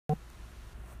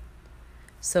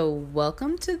So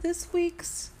welcome to this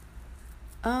week's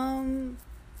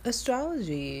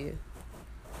astrology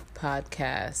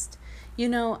podcast.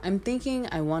 I'm thinking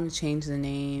I want to change the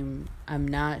name. I'm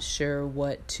not sure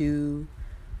what to.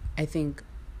 I think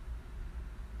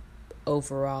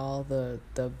overall the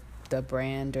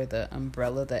brand or the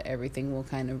umbrella that everything will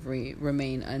kind of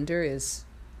remain under is,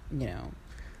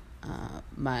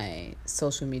 my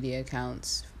social media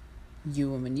accounts, You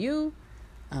Woman You,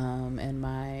 and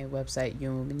my website,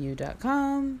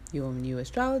 youwomanyou.com, You Woman You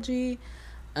Astrology.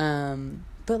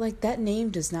 But that name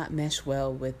does not mesh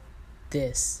well with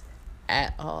this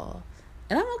at all.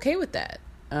 And I'm okay with that.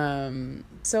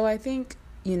 So I think,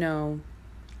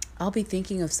 I'll be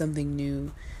thinking of something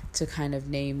new to kind of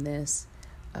name this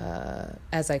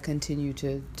as I continue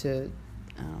to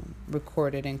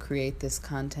record it and create this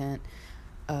content.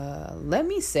 Let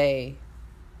me say,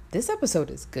 this episode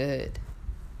is good.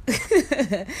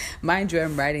 Mind you,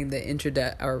 I'm writing the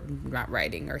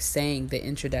saying the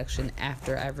introduction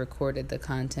after I've recorded the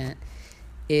content.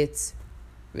 It's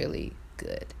really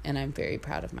good, and I'm very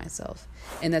proud of myself.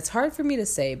 And that's hard for me to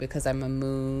say because I'm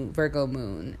a Virgo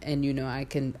moon, and I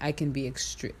can be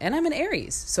extreme, and I'm an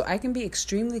Aries, so I can be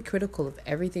extremely critical of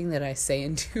everything that I say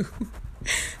and do.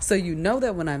 So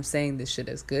that when I'm saying this shit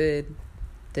is good,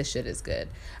 this shit is good.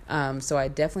 So I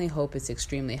definitely hope it's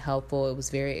extremely helpful. It was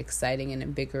very exciting and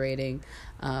invigorating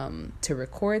to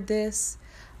record this.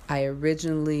 I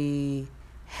originally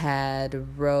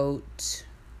had wrote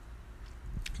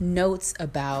notes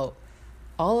about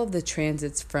all of the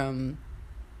transits from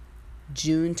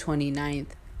June 29th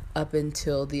up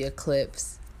until the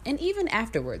eclipse, and even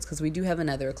afterwards, because we do have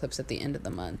another eclipse at the end of the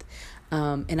month.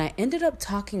 And I ended up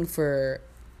talking for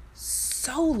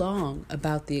so long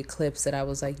about the eclipse that I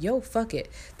was like, yo, fuck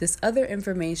it. This other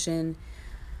information,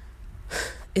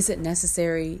 is it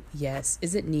necessary? Yes.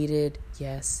 Is it needed?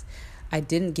 Yes. I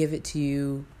didn't give it to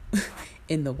you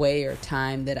in the way or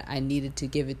time that I needed to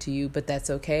give it to you, but that's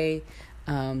okay.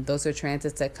 Those are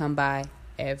transits that come by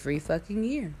every fucking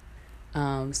year.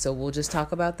 So we'll just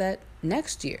talk about that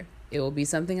next year. It will be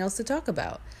something else to talk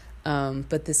about.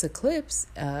 But this eclipse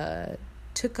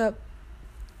took up,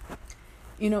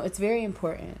 it's very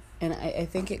important. And I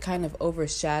think it kind of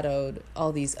overshadowed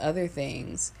all these other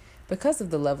things because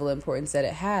of the level of importance that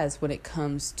it has when it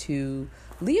comes to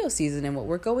Leo season and what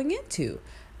we're going into.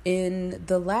 In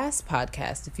the last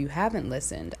podcast, if you haven't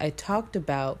listened, I talked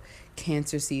about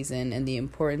Cancer season and the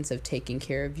importance of taking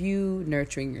care of you,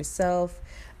 nurturing yourself,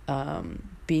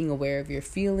 being aware of your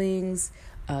feelings,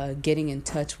 getting in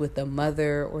touch with the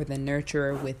mother or the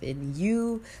nurturer within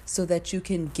you so that you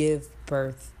can give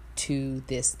birth to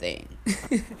this thing.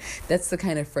 That's the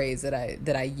kind of phrase that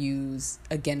I use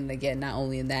again and again, not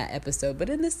only in that episode, but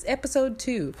in this episode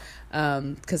too,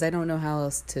 because I don't know how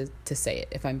else to say it,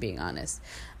 if I'm being honest.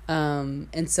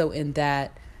 And so in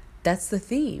that's the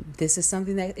theme. This is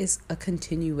something that is a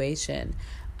continuation.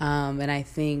 And I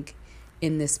think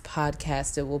in this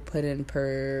podcast, it will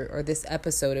this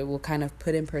episode, it will kind of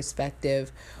put in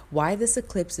perspective why this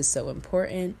eclipse is so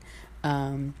important,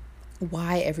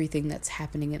 why everything that's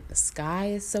happening in the sky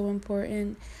is so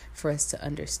important for us to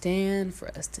understand, for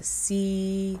us to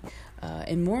see,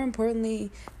 and more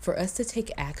importantly, for us to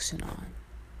take action on.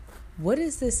 What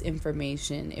is this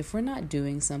information if we're not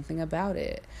doing something about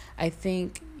it? I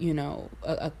think,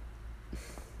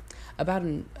 about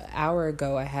an hour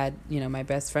ago, I had, my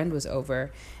best friend was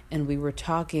over and we were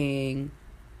talking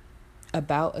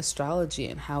about astrology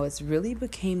and how it's really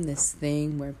became this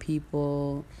thing where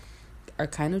people are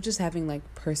kind of just having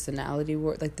personality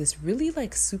war, this really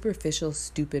superficial,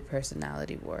 stupid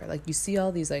personality war. You see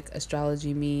all these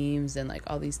astrology memes and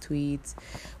all these tweets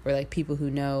where people who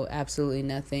know absolutely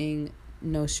nothing,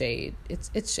 no shade,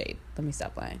 it's shade, let me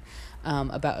stop lying,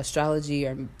 about astrology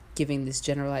are giving these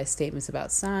generalized statements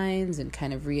about signs and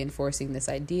kind of reinforcing this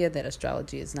idea that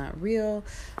astrology is not real,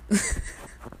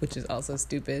 which is also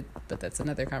stupid, but that's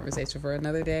another conversation for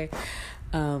another day.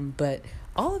 But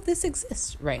all of this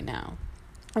exists right now.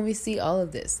 And we see all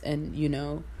of this.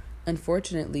 And,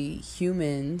 unfortunately,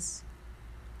 humans,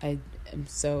 I am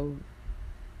so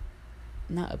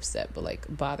not upset,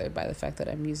 but bothered by the fact that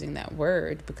I'm using that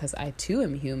word because I too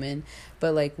am human.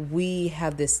 But we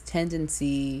have this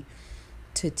tendency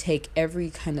to take every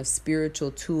kind of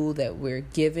spiritual tool that we're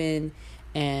given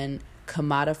and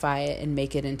commodify it and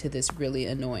make it into this really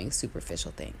annoying,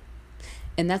 superficial thing.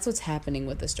 And that's what's happening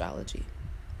with astrology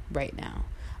right now.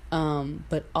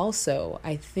 But also,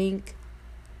 I think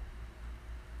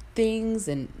things,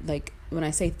 and when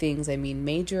I say things, I mean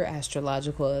major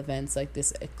astrological events like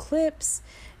this eclipse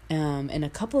and a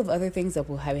couple of other things that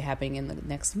will be happening in the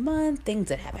next month, things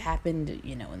that have happened,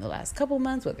 in the last couple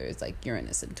months, whether it's like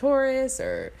Uranus and Taurus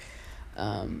or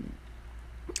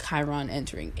Chiron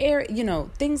entering air,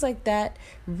 things like that,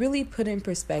 really put in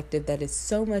perspective that it's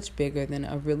so much bigger than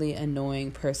a really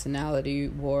annoying personality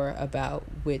war about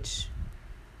which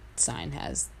sign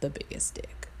has the biggest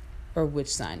dick or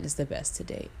which sign is the best to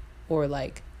date, or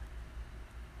like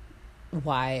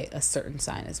why a certain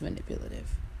sign is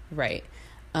manipulative, right?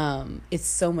 It's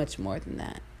so much more than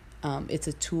that. It's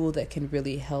a tool that can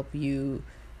really help you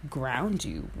ground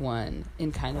you, one,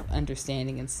 in kind of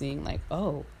understanding and seeing like,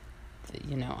 oh,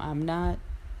 I'm not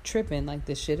tripping, like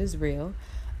this shit is real.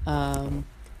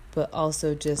 But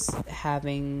also just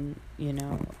having,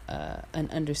 an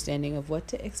understanding of what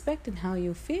to expect and how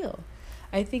you feel.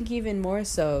 I think even more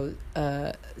so,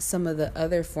 some of the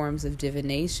other forms of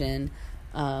divination,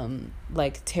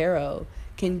 like tarot,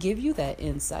 can give you that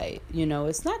insight.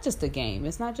 It's not just a game.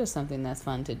 It's not just something that's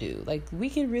fun to do. Like, we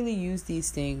can really use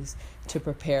these things to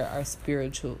prepare our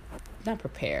spiritual, not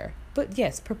prepare, but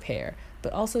yes, prepare,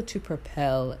 but also to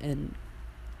propel and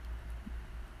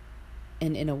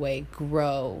in a way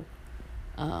grow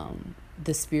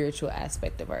the spiritual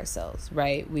aspect of ourselves,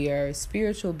 right? We are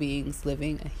spiritual beings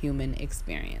living a human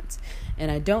experience.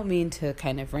 And I don't mean to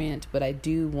kind of rant, but I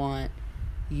do want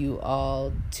you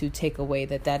all to take away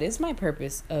that is my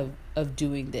purpose of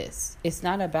doing this. It's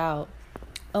not about,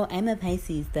 oh, I'm a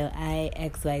Pisces, so I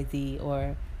XYZ,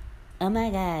 or oh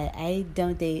my God, I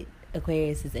don't date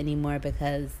Aquariuses anymore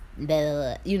because blah,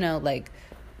 blah, blah. Like,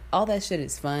 all that shit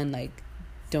is fun. Like,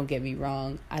 don't get me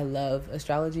wrong, I love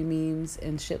astrology memes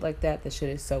and shit like that. The shit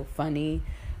is so funny,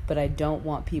 but I don't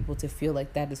want people to feel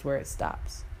like that is where it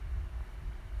stops.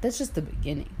 That's just the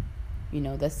beginning.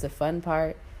 That's the fun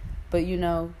part. But,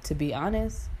 to be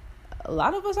honest, a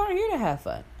lot of us aren't here to have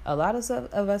fun. A lot of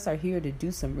us are here to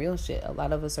do some real shit. A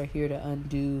lot of us are here to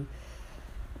undo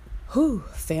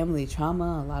family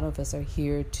trauma. A lot of us are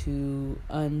here to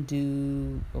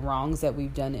undo wrongs that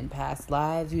we've done in past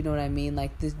lives. You know what I mean?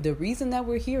 Like, the reason that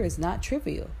we're here is not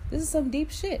trivial. This is some deep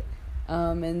shit.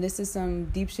 And this is some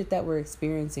deep shit that we're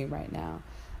experiencing right now.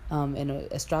 And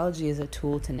astrology is a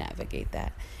tool to navigate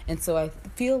that. And so I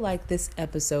feel like this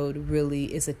episode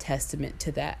really is a testament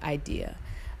to that idea,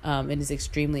 and is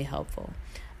extremely helpful.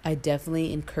 I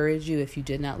definitely encourage you, if you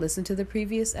did not listen to the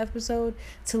previous episode,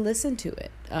 to listen to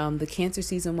it, the Cancer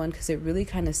season 1, because it really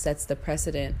kind of sets the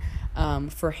precedent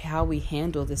for how we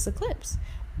handle this eclipse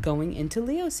going into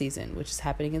Leo season, which is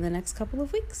happening in the next couple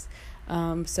of weeks.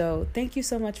 So thank you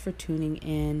so much for tuning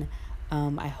in.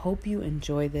 I hope you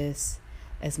enjoy this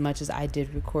as much as I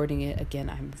did recording it. Again,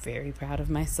 I'm very proud of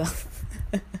myself.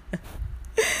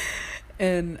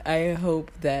 And I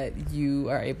hope that you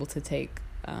are able to take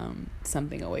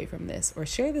something away from this, or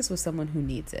share this with someone who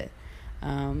needs it.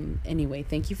 Anyway,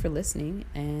 thank you for listening,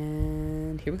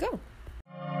 and here we go.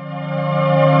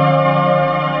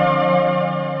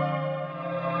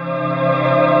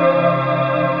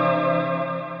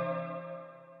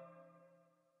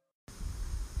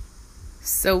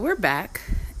 So we're back,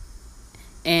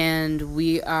 and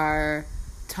we are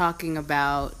talking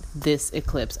about this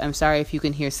eclipse. I'm sorry if you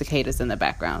can hear cicadas in the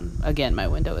background. Again, my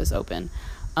window is open.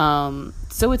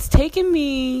 So it's taken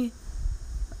me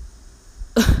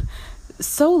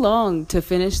so long to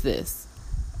finish this.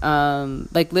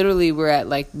 Like, literally we're at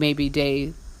like maybe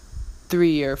day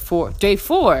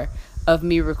 4 of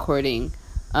me recording.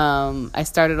 I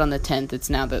started on the 10th. It's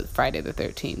now the Friday the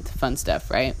 13th. Fun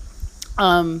stuff, right?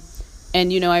 And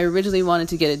I originally wanted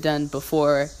to get it done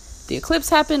before the eclipse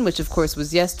happened, which of course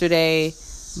was yesterday,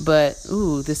 but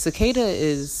the cicada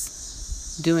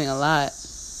is doing a lot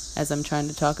as I'm trying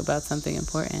to talk about something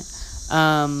important.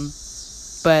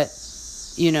 But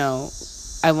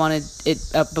I wanted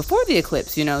it up before the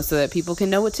eclipse, so that people can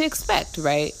know what to expect,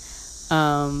 right?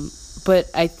 But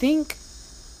I think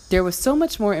there was so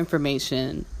much more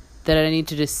information that I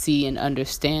needed to see and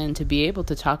understand to be able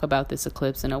to talk about this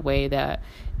eclipse in a way that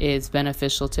is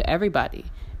beneficial to everybody.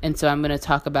 And so I'm going to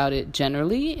talk about it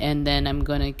generally, and then I'm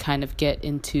going to kind of get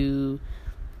into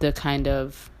the kind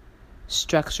of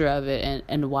structure of it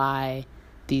and why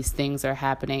these things are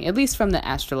happening, at least from the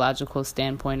astrological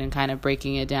standpoint, and kind of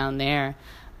breaking it down there.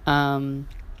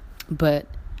 But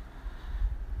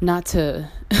not to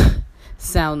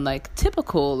sound like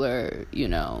typical or,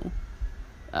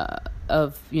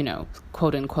 of,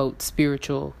 quote unquote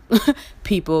spiritual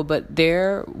people, but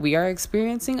we are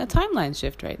experiencing a timeline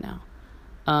shift right now,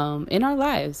 in our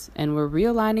lives, and we're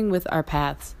realigning with our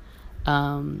paths.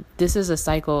 This is a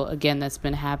cycle, again, that's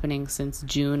been happening since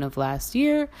June of last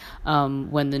year,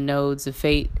 when the nodes of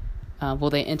fate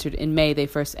They entered in May. They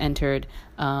first entered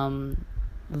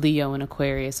Leo and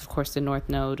Aquarius, of course, the North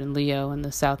Node in Leo and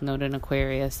the South Node in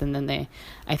Aquarius. And then they,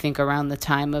 I think around the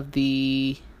time of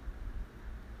the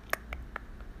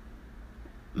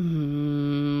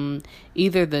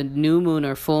either the new moon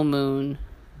or full moon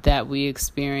that we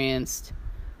experienced,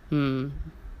 it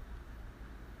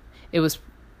was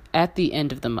at the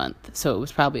end of the month, so it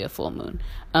was probably a full moon.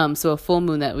 So a full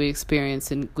moon that we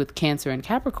experienced with Cancer and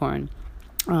Capricorn,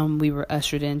 we were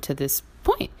ushered into this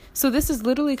point. So this is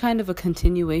literally kind of a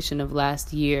continuation of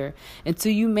last year. And so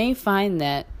you may find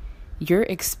that you're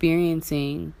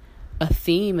experiencing a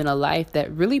theme in a life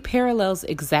that really parallels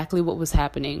exactly what was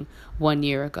happening 1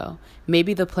 year ago.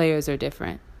 Maybe the players are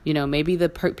different, maybe the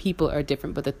people are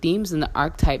different, but the themes and the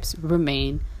archetypes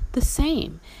remain the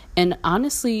same. And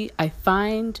honestly, I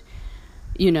find,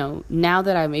 now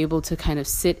that I'm able to kind of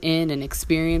sit in and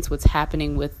experience what's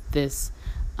happening with this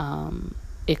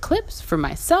eclipse for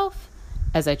myself,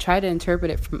 as I try to interpret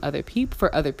it for other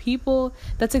people,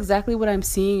 that's exactly what I'm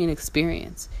seeing and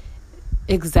experience.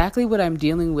 Exactly what I'm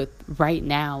dealing with right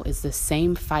now is the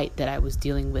same fight that I was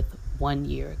dealing with 1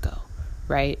 year ago,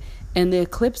 right? And the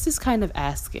eclipse is kind of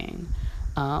asking,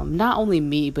 not only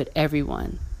me, but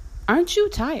everyone, aren't you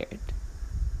tired?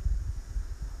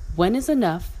 When is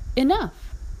enough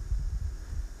enough?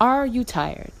 Are you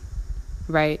tired,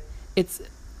 right? It's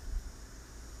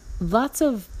lots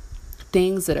of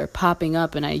things that are popping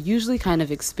up, and I usually kind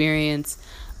of experience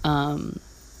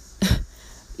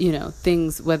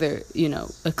things, whether,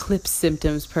 eclipse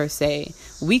symptoms per se,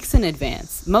 weeks in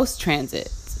advance. Most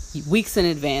transits, weeks in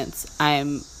advance,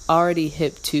 I'm already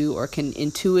hip to or can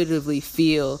intuitively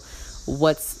feel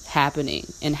what's happening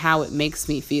and how it makes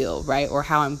me feel, right? Or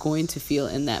how I'm going to feel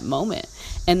in that moment.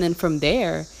 And then from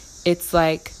there, it's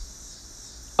like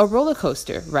a roller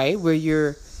coaster, right? Where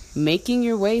you're making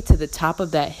your way to the top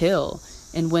of that hill.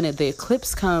 And when the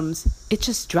eclipse comes, it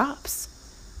just drops,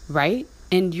 right?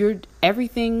 And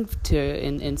everything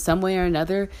in some way or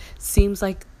another seems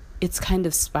like it's kind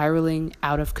of spiraling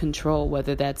out of control,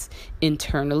 whether that's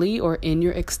internally or in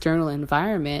your external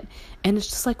environment. And it's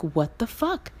just like, what the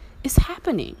fuck is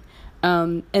happening?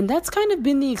 And that's kind of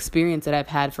been the experience that I've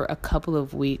had for a couple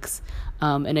of weeks.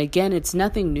 And again, it's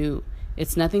nothing new.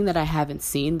 It's nothing that I haven't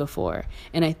seen before.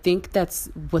 And I think that's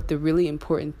what the really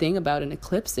important thing about an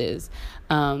eclipse is,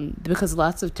 because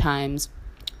lots of times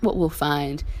what we'll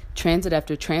find, transit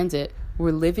after transit,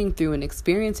 we're living through and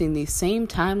experiencing these same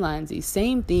timelines, these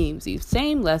same themes, these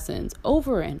same lessons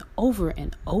over and over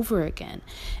and over again.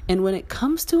 And when it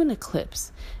comes to an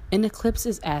eclipse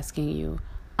is asking you,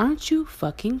 aren't you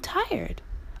fucking tired?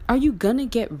 Are you gonna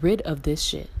get rid of this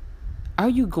shit? Are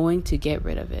you going to get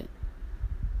rid of it?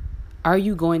 Are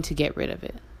you going to get rid of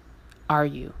it? Are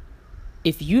you?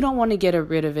 If you don't want to get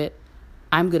rid of it,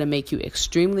 I'm going to make you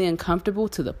extremely uncomfortable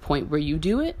to the point where you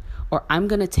do it, or I'm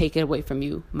going to take it away from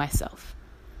you myself.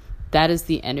 That is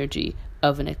the energy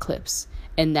of an eclipse.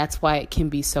 And that's why it can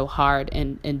be so hard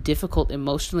and difficult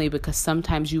emotionally, because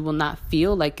sometimes you will not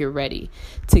feel like you're ready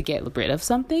to get rid of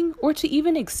something or to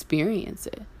even experience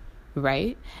it,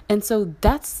 right? And so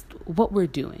that's what we're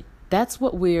doing. That's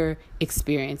what we're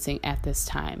experiencing at this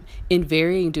time in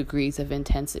varying degrees of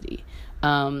intensity.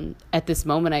 At this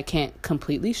moment, I can't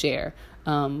completely share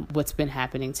what's been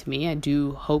happening to me. I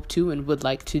do hope to and would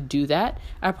like to do that.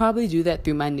 I probably do that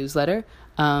through my newsletter.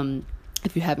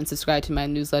 If you haven't subscribed to my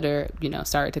newsletter,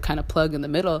 sorry to kind of plug in the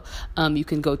middle, you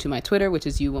can go to my Twitter, which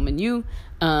is YouWomanYou.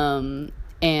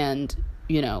 And,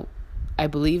 I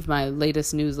believe my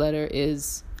latest newsletter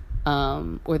is,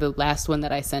 or the last one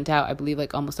that I sent out, I believe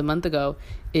like almost a month ago,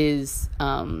 is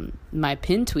my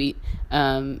pin tweet.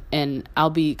 And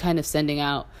I'll be kind of sending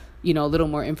out, a little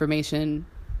more information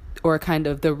or kind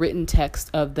of the written text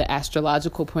of the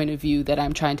astrological point of view that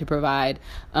I'm trying to provide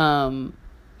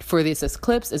for this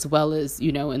eclipse, as well as,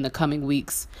 in the coming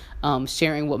weeks,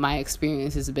 sharing what my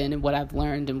experience has been and what I've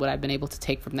learned and what I've been able to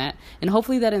take from that. And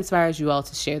hopefully that inspires you all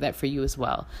to share that for you as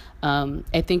well.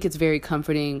 I think it's very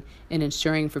comforting and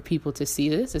ensuring for people to see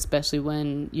this, especially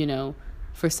when,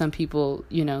 for some people,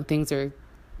 things are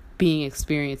being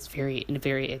experienced in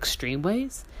very extreme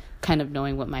ways, kind of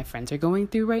knowing what my friends are going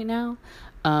through right now,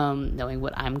 knowing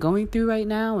what I'm going through right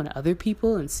now and other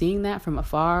people, and seeing that from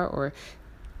afar, or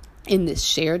in this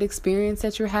shared experience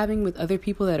that you're having with other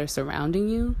people that are surrounding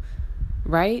you,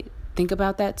 right? Think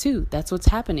about that too. That's what's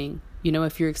happening.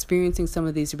 If you're experiencing some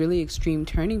of these really extreme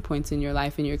turning points in your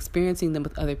life and you're experiencing them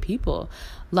with other people,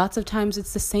 lots of times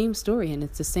it's the same story and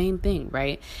it's the same thing,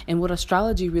 right? And what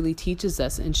astrology really teaches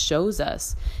us and shows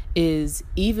us is,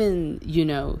 even,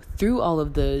 through all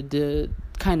of the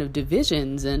kind of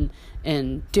divisions and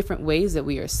and different ways that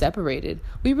we are separated,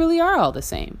 we really are all the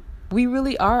same. We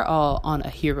really are all on a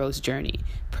hero's journey,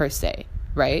 per se,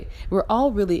 right? We're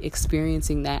all really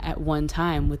experiencing that at one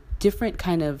time with different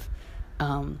kind of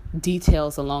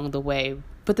details along the way,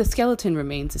 but the skeleton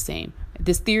remains the same.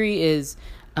 This theory is,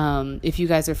 if you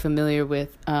guys are familiar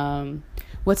with,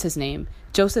 what's his name?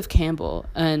 Joseph Campbell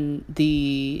and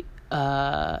the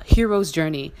hero's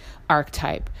journey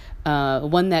archetype,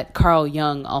 one that Carl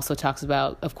Jung also talks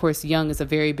about. Of course, Jung is a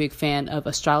very big fan of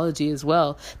astrology as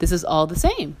well. This is all the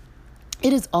same.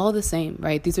 It is all the same,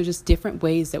 right? These are just different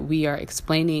ways that we are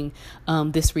explaining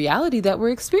this reality that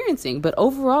we're experiencing. But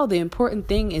overall, the important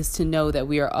thing is to know that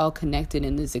we are all connected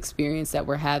in this experience that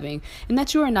we're having, and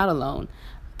that you are not alone.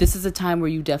 This is a time where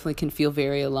you definitely can feel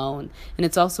very alone. And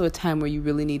it's also a time where you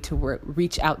really need to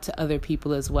reach out to other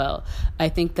people as well. I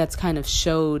think that's kind of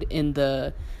showed in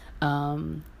the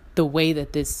way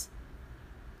that this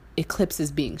eclipse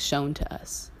is being shown to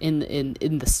us in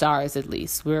the stars, at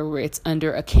least, where it's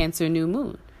under a Cancer new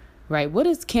moon, right? What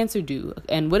does Cancer do?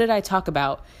 And what did I talk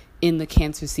about in the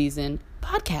Cancer season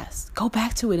podcast? Go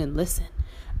back to it and listen.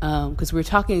 Because we're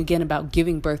talking again about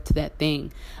giving birth to that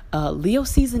thing. Leo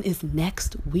season is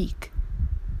next week,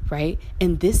 right?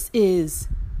 And this is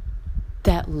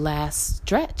that last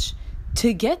stretch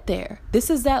to get there. This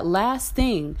is that last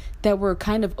thing that we're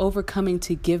kind of overcoming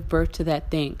to give birth to that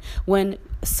thing. When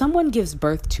someone gives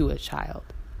birth to a child,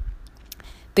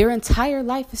 their entire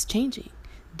life is changing.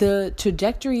 The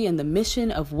trajectory and the mission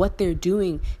of what they're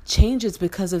doing changes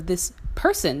because of this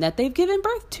person that they've given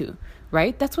birth to,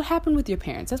 right? That's what happened with your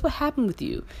parents. That's what happened with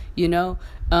you,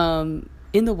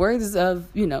 in the words of,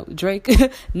 Drake,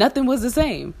 nothing was the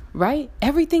same, right?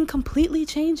 Everything completely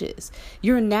changes.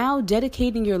 You're now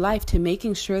dedicating your life to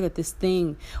making sure that this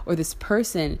thing or this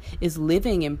person is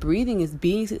living and breathing, is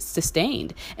being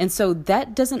sustained. And so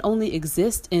that doesn't only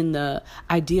exist in the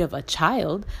idea of a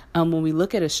child. When we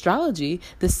look at astrology,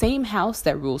 the same house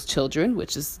that rules children,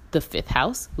 which is the 5th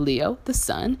house, Leo, the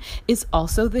sun, is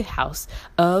also the house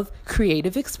of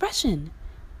creative expression.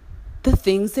 The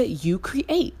things that you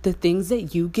create, the things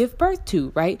that you give birth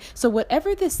to, right? So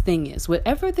whatever this thing is,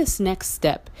 whatever this next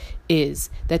step is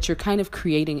that you're kind of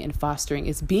creating and fostering,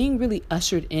 is being really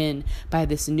ushered in by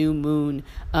this new moon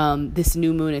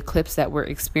eclipse that we're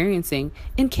experiencing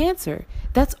in Cancer.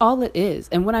 That's all it is.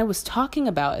 And when I was talking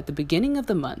about at the beginning of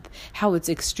the month,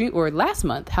 last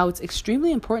month, how it's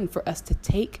extremely important for us to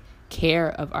take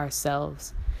care of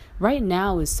ourselves. Right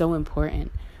now is so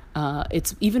important.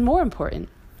 It's even more important.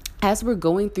 As we're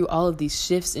going through all of these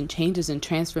shifts and changes and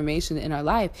transformation in our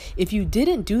life, if you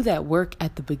didn't do that work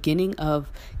at the beginning of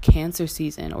Cancer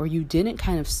season, or you didn't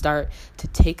kind of start to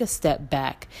take a step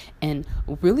back and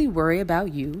really worry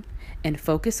about you and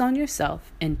focus on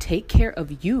yourself and take care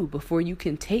of you before you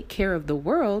can take care of the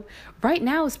world, right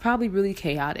now is probably really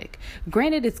chaotic.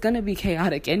 Granted, it's going to be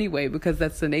chaotic anyway because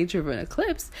that's the nature of an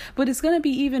eclipse, but it's going to be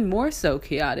even more so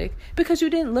chaotic because you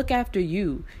didn't look after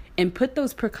you and put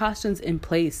those precautions in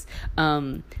place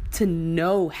to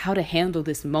know how to handle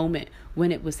this moment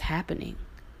when it was happening,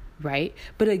 right?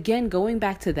 But again, going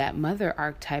back to that mother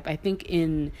archetype, I think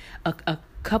in a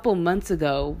couple months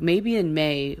ago, maybe in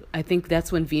May, I think that's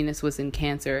when Venus was in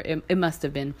Cancer. It must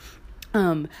have been.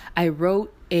 I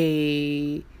wrote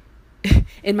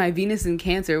in my Venus in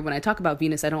Cancer, when I talk about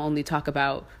Venus, I don't only talk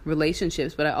about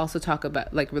relationships, but I also talk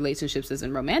about like relationships as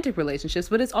in romantic relationships,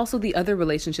 but it's also the other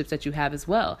relationships that you have as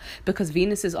well, because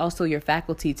Venus is also your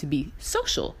faculty to be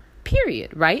social, period,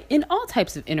 right? In all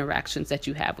types of interactions that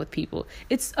you have with people,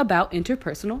 it's about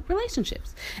interpersonal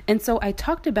relationships. And so I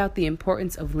talked about the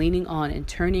importance of leaning on and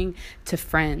turning to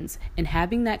friends and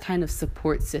having that kind of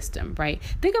support system, right?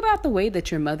 Think about the way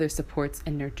that your mother supports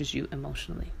and nurtures you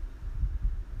emotionally.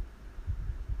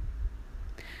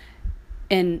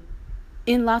 And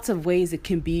in lots of ways, it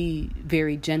can be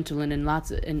very gentle, and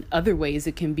in other ways,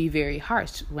 it can be very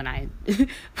harsh. When I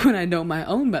know my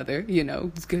own mother,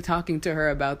 talking to her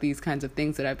about these kinds of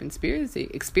things that I've been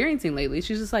experiencing lately,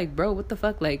 she's just like, bro, what the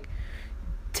fuck? Like,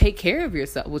 take care of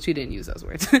yourself. Well, she didn't use those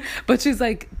words, but she's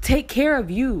like, take care of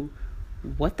you.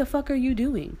 What the fuck are you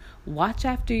doing? Watch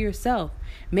after yourself.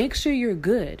 Make sure you're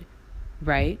good,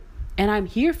 right? And I'm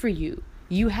here for you.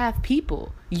 You have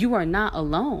people. You are not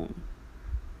alone.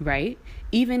 Right?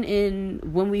 Even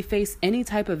when we face any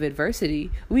type of adversity,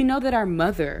 we know that our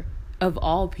mother of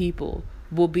all people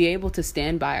will be able to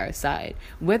stand by our side,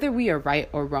 whether we are right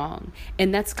or wrong.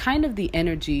 And that's kind of the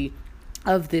energy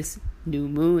of this new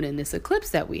moon and this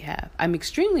eclipse that we have. I'm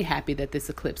extremely happy that this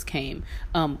eclipse came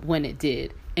when it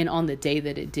did, and on the day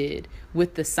that it did,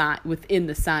 with the sign within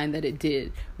the sign that it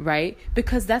did, right?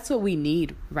 Because that's what we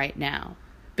need right now.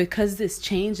 because this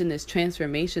change and this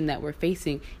transformation that we're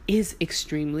facing is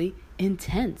extremely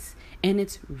intense, and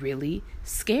it's really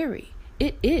scary.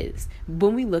 It is,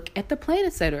 when we look at the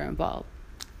planets that are involved.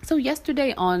 So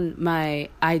yesterday on my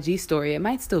IG story, it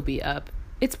might still be up.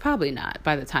 It's probably not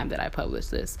by the time that I publish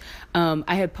this.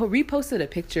 I had reposted a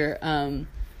picture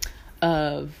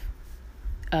of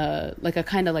like a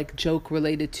kind of like joke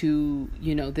related to,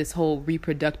 this whole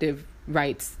reproductive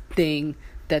rights thing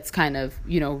that's kind of,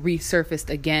 resurfaced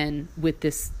again with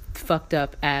this fucked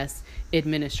up ass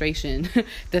administration.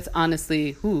 That's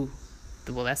honestly,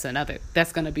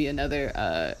 that's going to be another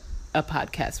a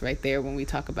podcast right there when we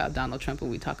talk about Donald Trump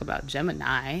and we talk about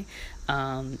Gemini.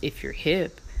 If you're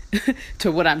hip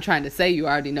to what I'm trying to say, you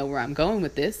already know where I'm going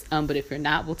with this. But if you're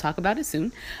not, we'll talk about it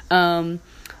soon.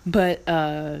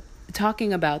 But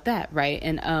talking about that, right?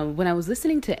 And when I was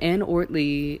listening to Ann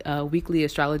Ortley weekly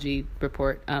astrology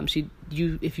report,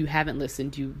 if you haven't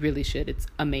listened, you really should. It's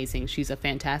amazing. She's a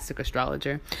fantastic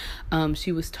astrologer.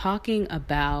 She was talking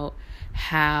about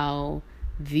how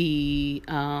the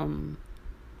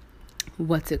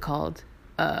what's it called?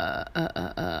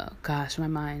 Gosh, my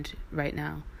mind right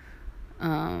now.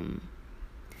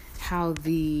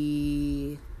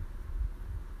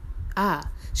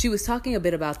 She was talking a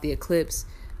bit about the eclipse.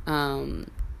 I'm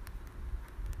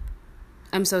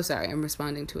so sorry. I'm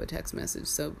responding to a text message.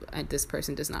 So this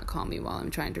person does not call me while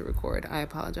I'm trying to record. I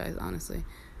apologize, honestly.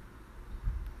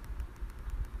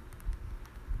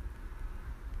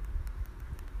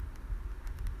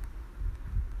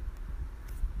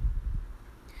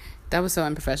 That was so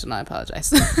unprofessional. I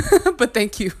apologize. But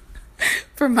thank you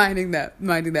for minding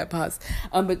that pause.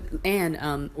 But Ann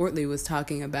Ortley was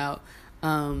talking about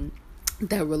that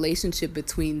relationship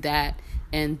between that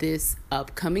and this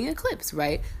upcoming eclipse,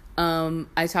 right?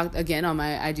 I talked again on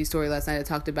my IG story last night. I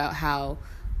talked about how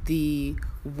the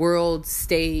world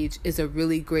stage is a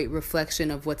really great reflection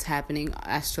of what's happening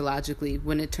astrologically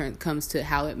when it comes to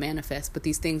how it manifests. But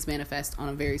these things manifest on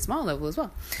a very small level as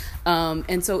well.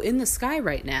 And so in the sky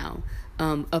right now,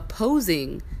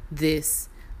 opposing the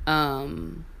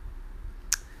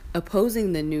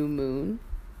new moon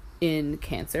in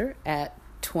Cancer at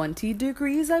 20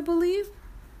 degrees, I believe.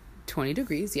 20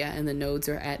 degrees, yeah. And the nodes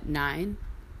are at 9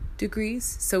 degrees.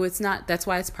 So it's not, that's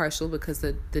why it's partial, because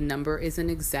the number isn't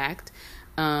exact.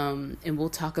 And we'll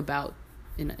talk about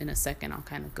in a second. I'll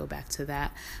kind of go back to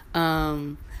that.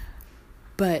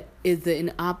 But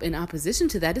in opposition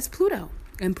to that is Pluto.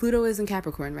 And Pluto is in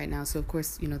Capricorn right now. So of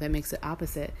course, that makes it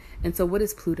opposite. And so what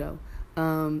is Pluto?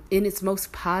 In its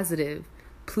most positive,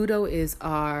 Pluto is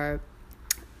our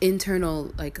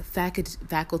internal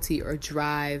faculty or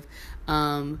drive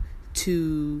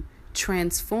to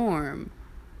transform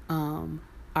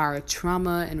our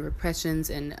trauma and repressions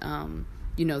and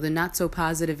the not so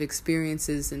positive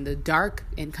experiences and the dark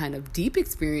and kind of deep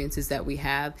experiences that we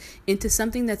have into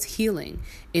something that's healing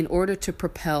in order to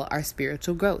propel our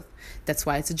spiritual growth. That's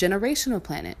why it's a generational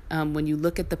planet. When you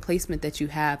look at the placement that you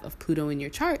have of Pluto in your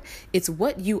chart, it's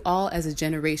what you all as a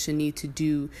generation need to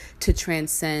do to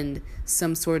transcend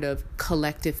some sort of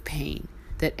collective pain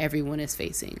that everyone is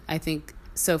facing. I think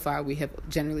so far we have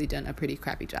generally done a pretty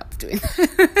crappy job of doing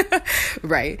that.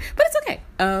 Right? But it's okay.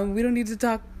 We don't need to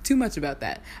talk too much about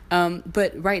that.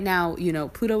 But right now,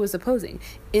 Pluto is opposing.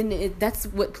 That's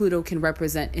what Pluto can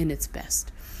represent in its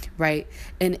best, right?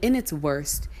 And in its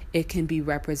worst, it can be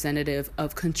representative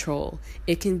of control.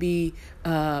 It can be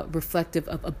reflective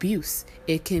of abuse.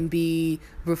 It can be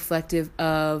reflective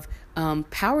of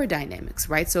power dynamics,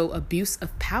 right? So abuse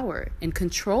of power and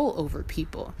control over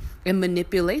people and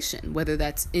manipulation, whether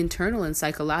that's internal and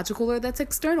psychological or that's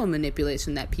external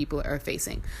manipulation that people are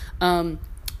facing.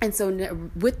 And so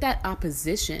with that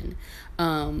opposition,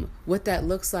 what that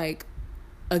looks like,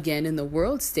 again, in the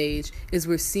world stage is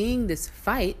we're seeing this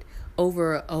fight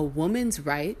over a woman's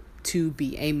right to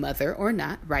be a mother or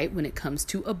not, right, when it comes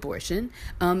to abortion,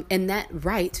 and that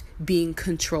right being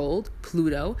controlled,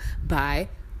 Pluto, by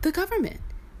the government.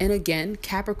 And again,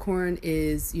 Capricorn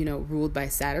is, ruled by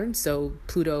Saturn. So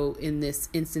Pluto in this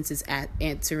instance is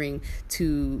answering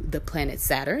to the planet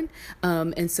Saturn.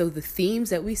 And so the themes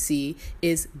that we see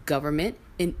is government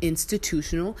and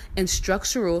institutional and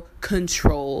structural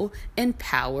control and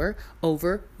power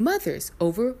over mothers,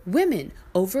 over women,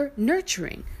 over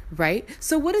nurturing, right?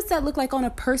 So what does that look like on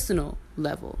a personal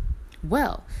level?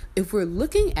 Well, if we're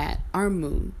looking at our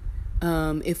moon,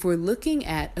 if we're looking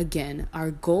at, again,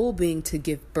 our goal being to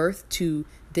give birth to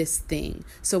this thing.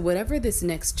 So whatever this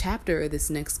next chapter or this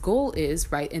next goal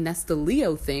is, right? And that's the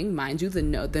Leo thing. Mind you, the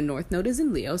North Node is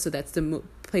in Leo. So that's the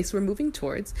place we're moving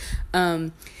towards.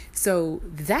 So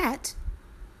that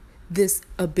this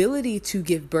ability to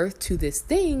give birth to this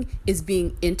thing is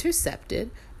being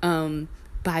intercepted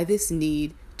by this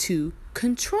need to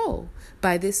control,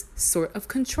 by this sort of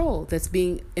control that's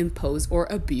being imposed, or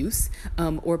abuse,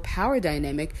 or power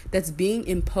dynamic that's being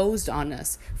imposed on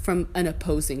us from an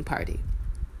opposing party.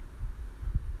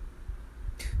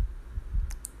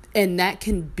 And that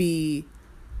can be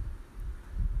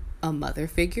a mother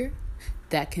figure,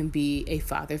 that can be a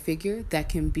father figure, that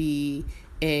can be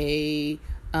a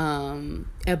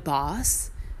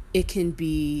boss, it can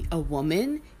be a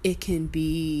woman, it can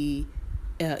be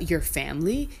your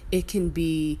family, it can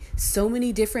be so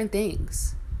many different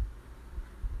things,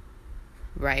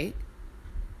 right?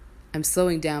 I'm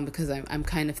slowing down because I'm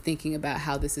kind of thinking about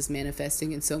how this is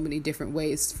manifesting in so many different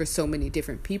ways for so many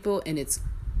different people, and it's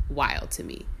wild to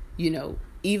me.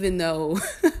 Even though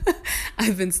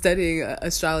I've been studying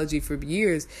astrology for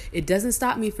years, it doesn't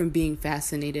stop me from being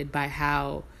fascinated by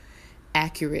how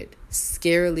accurate,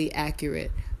 scarily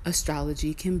accurate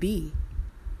astrology can be.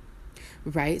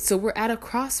 Right? So we're at a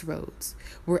crossroads.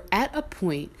 We're at a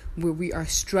point where we are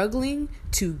struggling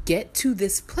to get to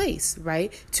this place,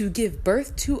 right? To give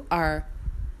birth to our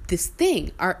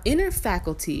inner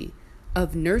faculty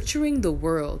of nurturing the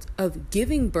world, of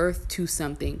giving birth to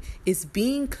something, is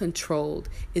being controlled,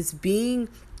 is being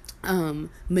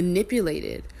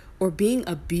manipulated, or being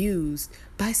abused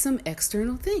by some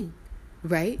external thing,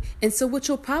 right? And so what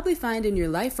you'll probably find in your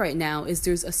life right now is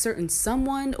there's a certain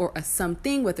someone or a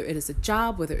something, whether it is a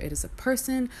job, whether it is a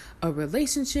person, a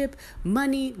relationship,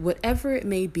 money, whatever it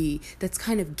may be, that's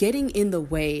kind of getting in the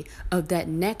way of that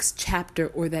next chapter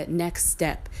or that next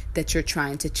step that you're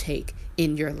trying to take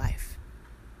in your life.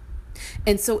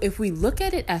 And so if we look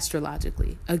at it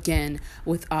astrologically, again,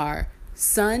 with our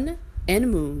sun and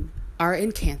moon are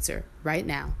in Cancer right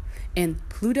now, and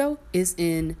Pluto is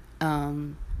in,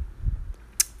 and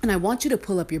I want you to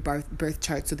pull up your birth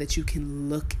chart so that you can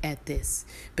look at this,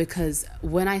 because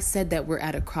when I said that we're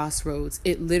at a crossroads,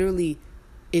 it literally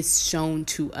is shown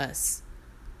to us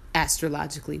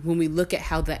astrologically when we look at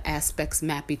how the aspects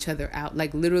map each other out.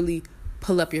 Like, literally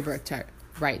pull up your birth chart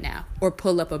right now, or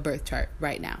pull up a birth chart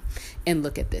right now and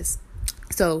look at this.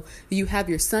 So you have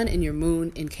your sun and your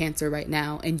moon in Cancer right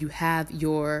now, and you have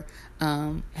your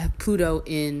have Pluto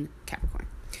in Capricorn.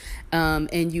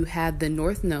 And you have the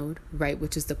North Node, right,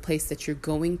 which is the place that you're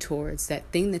going towards,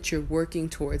 that thing that you're working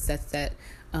towards. That's that,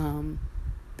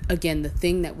 again, the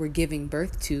thing that we're giving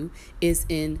birth to is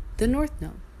in the North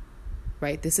Node,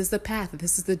 right? This is the path.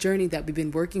 This is the journey that we've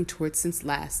been working towards since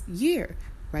last year,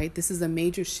 right? This is a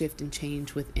major shift and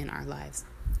change within our lives.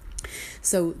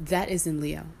 So that is in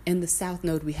Leo. In the South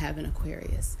Node, we have in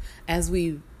Aquarius. As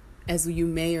you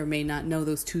may or may not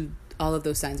know, all of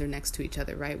those signs are next to each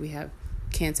other, right? We have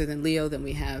Cancer, then Leo, then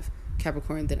we have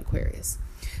Capricorn, then Aquarius.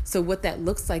 So what that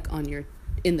looks like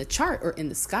in the chart or in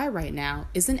the sky right now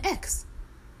is an X.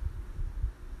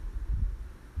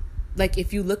 Like,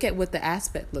 if you look at what the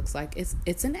aspect looks like,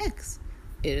 it's an X.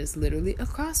 It is literally a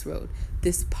crossroad.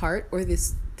 This part or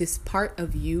this part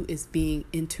of you is being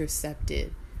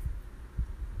intercepted.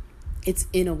 It's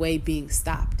in a way being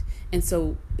stopped. And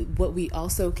so what we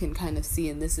also can kind of see,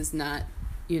 and this is not,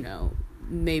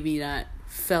 maybe not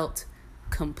felt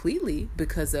completely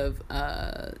because of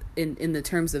in the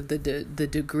terms of the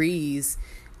degrees,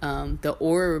 the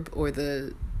orb or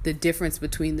the difference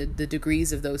between the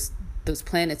degrees of those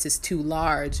planets is too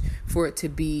large for it to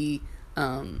be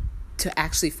to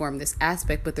actually form this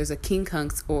aspect. But there's a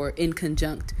quincunx or in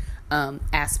conjunct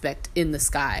aspect in the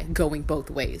sky going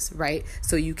both ways, right?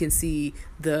 So you can see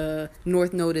the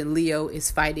North Node in Leo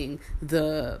is fighting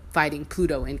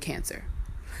Pluto in Cancer.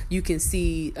 You can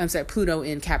see, Pluto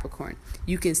in Capricorn.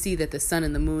 You can see that the sun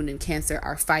and the moon in Cancer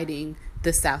are fighting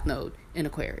the South Node in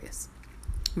Aquarius,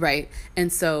 right?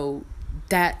 And so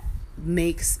that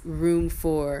makes room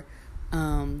for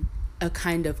a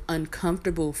kind of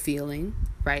uncomfortable feeling,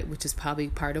 right? Which is probably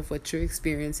part of what you're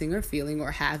experiencing or feeling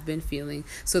or have been feeling.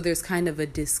 So there's kind of a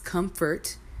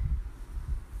discomfort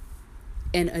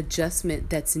and adjustment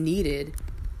that's needed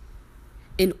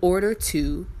in order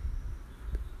to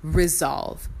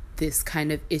resolve this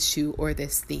kind of issue or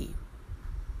this theme,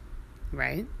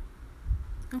 right?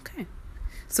 Okay.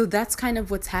 So that's kind of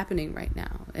what's happening right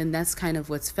now. And that's kind of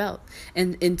what's felt.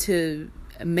 And to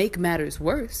make matters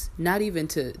worse, not even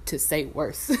to say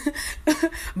worse,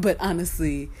 but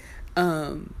honestly,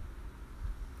 I'll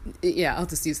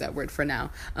just use that word for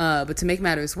now. But to make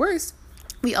matters worse,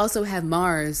 we also have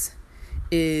Mars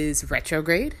is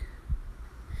retrograde,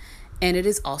 and it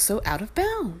is also out of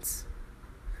bounds.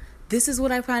 This is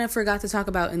what I kind of forgot to talk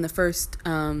about in the first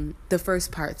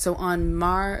part. So on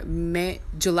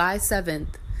July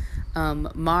 7th,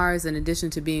 Mars, in addition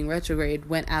to being retrograde,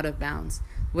 went out of bounds.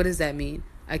 What does that mean?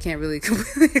 I can't really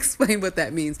completely explain what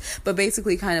that means, but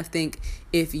basically kind of think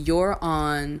if you're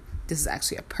on, this is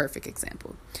actually a perfect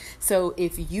example. So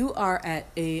if you are on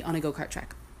a go-kart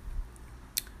track,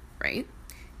 right?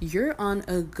 You're on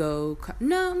a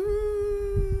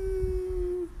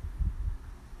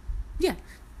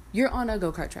you're on a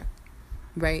go-kart track,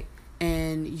 right?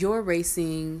 And you're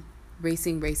racing.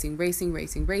 Everyone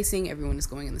is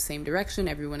going in the same direction.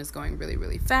 Everyone is going really,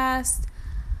 really fast.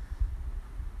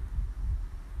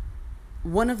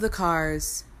 One of the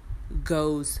cars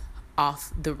goes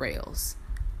off the rails,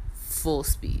 full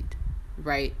speed,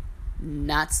 right?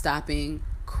 Not stopping,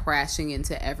 crashing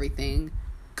into everything,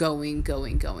 going,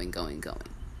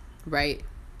 right?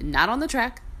 Not on the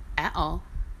track at all.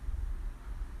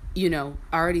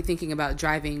 Already thinking about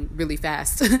driving really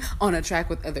fast on a track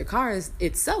with other cars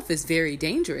itself is very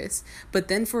dangerous. But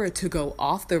then for it to go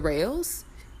off the rails,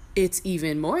 it's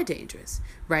even more dangerous,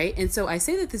 right? And so I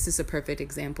say that this is a perfect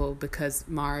example because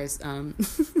Mars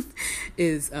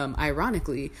is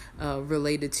ironically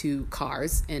related to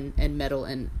cars and metal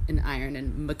and iron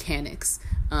and mechanics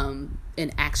and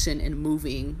action and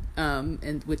moving,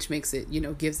 and which makes it,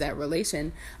 gives that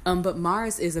relation. But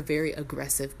Mars is a very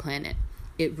aggressive planet.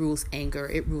 It rules anger,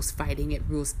 it rules fighting, it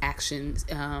rules actions,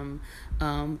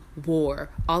 war,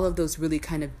 all of those really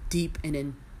kind of deep and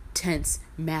intense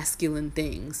masculine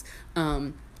things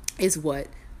is what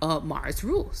Mars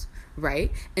rules,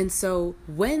 right? And so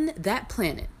when that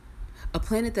planet, a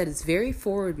planet that is very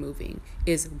forward moving,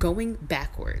 is going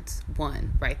backwards,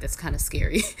 right? That's kind of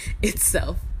scary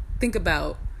itself. Think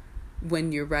about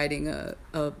when you're riding a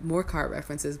more car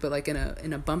references, but like in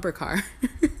a bumper car,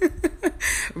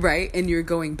 right? And you're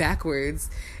going backwards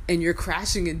and you're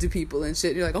crashing into people and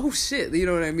shit. You're like, oh shit, you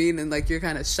know what I mean? And like, you're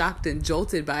kind of shocked and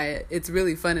jolted by it. It's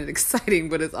really fun and exciting,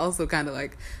 but it's also kind of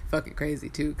like fucking crazy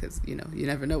too. Cause you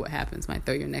never know what happens, might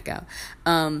throw your neck out.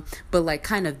 But like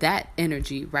kind of that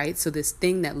energy, right? So this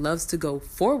thing that loves to go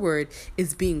forward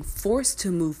is being forced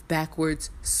to move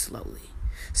backwards slowly.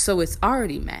 So it's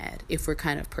already mad if we're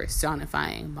kind of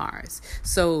personifying Mars.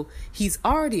 So he's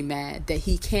already mad that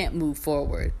he can't move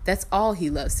forward. That's all he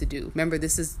loves to do. Remember,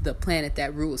 this is the planet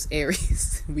that rules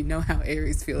Aries. We know how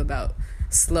Aries feel about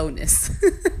slowness.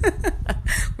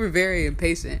 We're very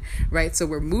impatient, right? So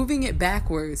we're moving it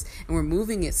backwards and we're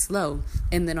moving it slow.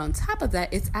 And then on top of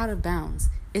that, it's out of bounds.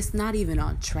 It's not even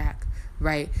on track,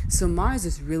 right? So Mars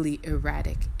is really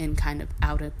erratic and kind of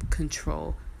out of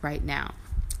control right now,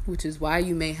 which is why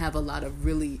you may have a lot of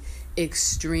really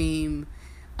extreme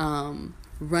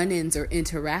run-ins or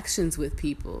interactions with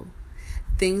people,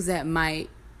 things that might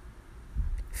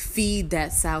feed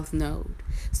that south node.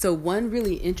 So one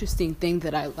really interesting thing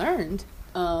that I learned,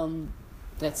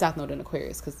 that south node in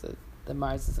Aquarius, because the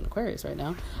Mars is in Aquarius right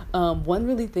now. One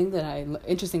really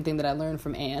interesting thing that I learned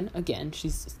from Anne, again,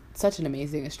 she's such an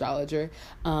amazing astrologer.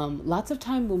 Lots of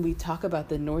time when we talk about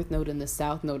the north node and the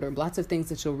south node, or lots of things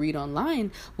that you'll read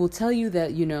online will tell you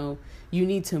that, you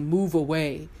need to move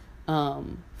away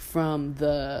from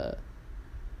the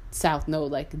south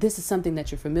node. Like, this is something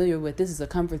that you're familiar with. This is a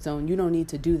comfort zone. You don't need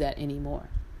to do that anymore,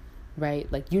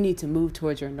 right? Like, you need to move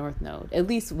towards your north node. At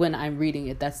least when I'm reading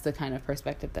it, that's the kind of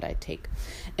perspective that I take.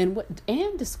 And what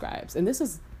Anne describes, and this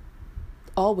is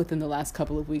all within the last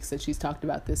couple of weeks that she's talked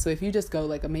about this. So if you just go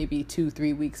like maybe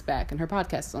 2-3 weeks back, and her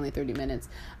podcast is only 30 minutes,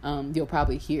 you'll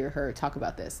probably hear her talk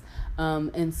about this.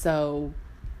 When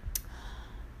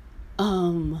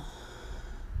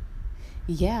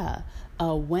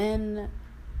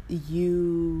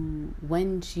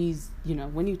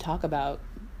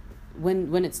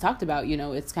it's talked about,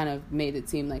 it's kind of made it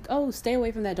seem like, oh, stay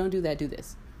away from that. Don't do that. Do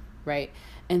this. Right.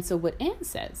 And so what Anne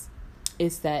says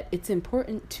is that it's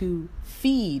important to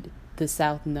feed the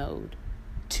south node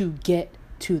to get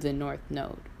to the north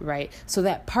node, right? So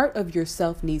that part of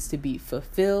yourself needs to be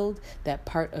fulfilled. That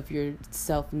part of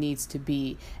yourself needs to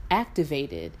be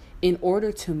activated in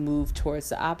order to move towards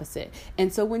the opposite.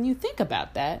 And so when you think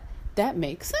about that, that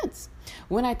makes sense.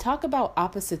 When I talk about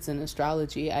opposites in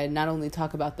astrology, I not only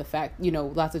talk about the fact,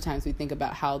 lots of times we think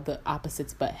about how the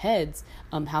opposites butt heads,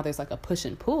 how there's like a push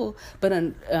and pull, but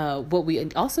what we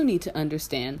also need to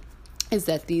understand is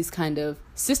that these kind of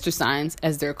sister signs,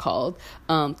 as they're called,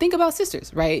 think about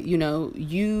sisters, right?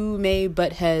 You may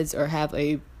butt heads or have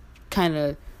a kind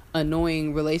of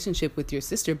annoying relationship with your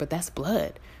sister, but that's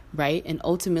blood, right? And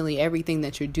ultimately everything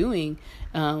that you're doing,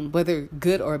 whether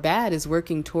good or bad, is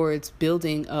working towards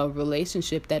building a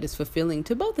relationship that is fulfilling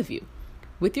to both of you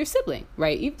with your sibling,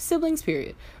 right? Even siblings,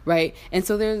 period, right? And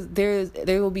so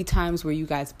there will be times where you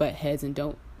guys butt heads and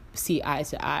don't see eye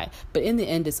to eye. But in the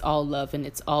end, it's all love, and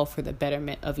it's all for the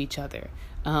betterment of each other.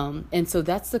 And so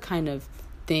that's the kind of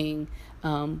thing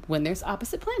when there's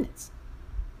opposite planets,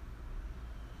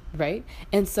 right?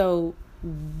 And so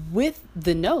with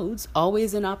the nodes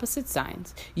always in opposite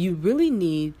signs, you really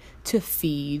need to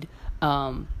feed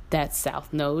that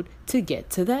south node to get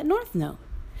to that north node.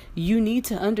 You need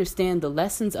to understand the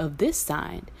lessons of this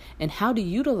sign and how to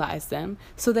utilize them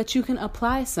so that you can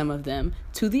apply some of them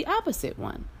to the opposite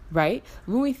one, right?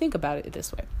 When we think about it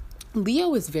this way,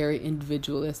 Leo is very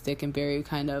individualistic and very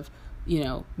kind of,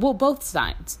 both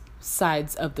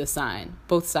sides of the sign,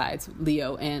 both sides,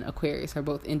 Leo and Aquarius, are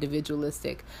both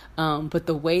individualistic. But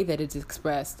the way that it's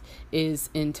expressed is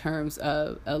in terms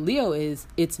of Leo is,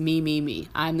 it's me, me, me.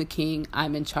 I'm the king.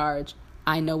 I'm in charge.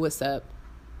 I know what's up.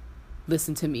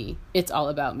 Listen to me. It's all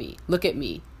about me. Look at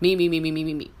me. Me, me, me, me, me,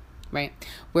 me, me. Right?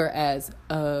 Whereas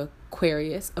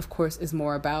Aquarius, of course, is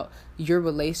more about your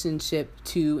relationship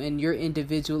to and your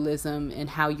individualism and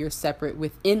how you're separate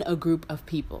within a group of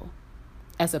people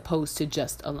as opposed to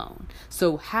just alone.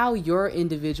 So how your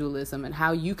individualism and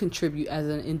how you contribute as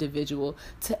an individual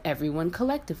to everyone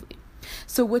collectively.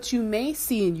 So what you may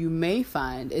see and you may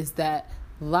find is that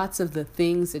lots of the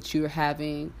things that you're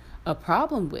having a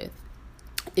problem with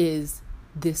is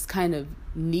this kind of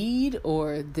need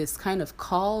or this kind of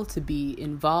call to be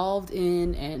involved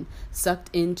in and sucked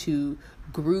into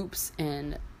groups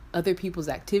and other people's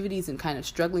activities and kind of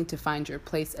struggling to find your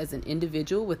place as an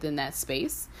individual within that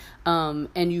space.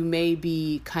 And you may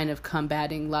be kind of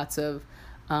combating lots of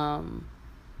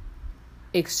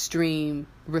extreme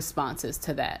responses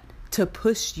to that to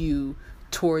push you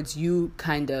towards you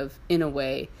kind of, in a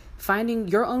way, finding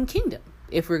your own kingdom.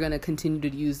 If we're going to continue to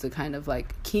use the kind of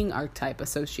like king archetype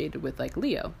associated with like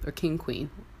Leo or king, queen,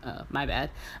 my bad,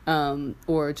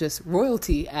 or just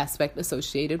royalty aspect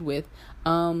associated with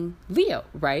Leo,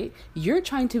 right? You're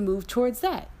trying to move towards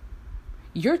that.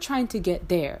 You're trying to get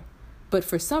there. But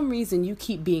for some reason, you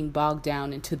keep being bogged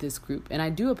down into this group. And I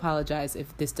do apologize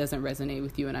if this doesn't resonate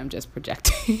with you and I'm just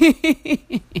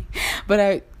projecting.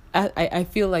 But I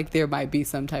feel like there might be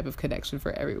some type of connection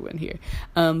for everyone here.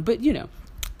 But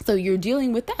so you're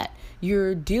dealing with that.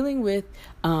 You're dealing with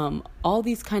all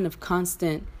these kind of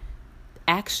constant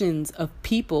actions of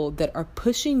people that are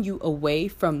pushing you away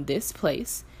from this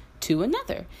place to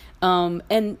another.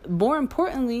 And more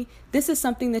importantly, this is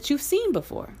something that you've seen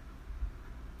before,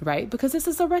 right? Because this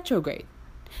is a retrograde.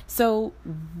 So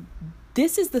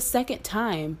this is the second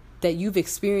time that you've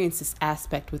experienced this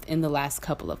aspect within the last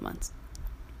couple of months.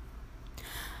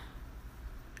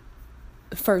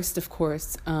 First, of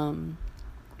course,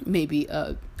 maybe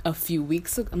a few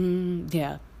weeks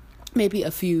ago, maybe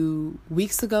a few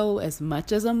weeks ago, as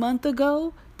much as a month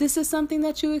ago, this is something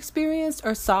that you experienced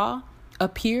or saw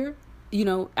appear,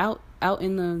 out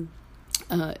in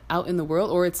the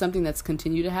world, or it's something that's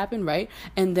continued to happen, right?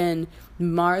 And then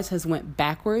Mars has went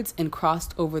backwards and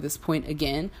crossed over this point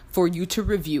again for you to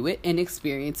review it and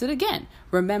experience it again.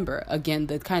 Remember, again,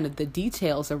 the kind of the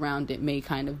details around it may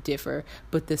kind of differ,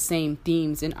 but the same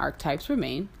themes and archetypes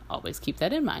remain. Always keep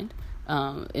that in mind.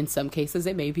 In some cases,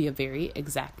 it may be a very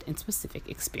exact and specific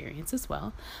experience as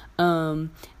well. And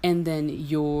then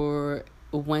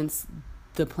once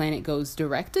the planet goes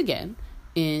direct again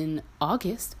in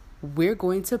August, we're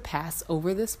going to pass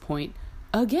over this point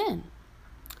again,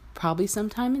 probably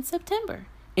sometime in September.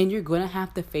 And you're going to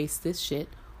have to face this shit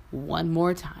one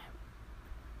more time,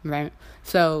 right?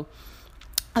 So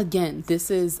again, this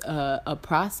is a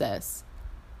process.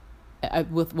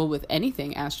 With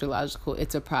anything astrological,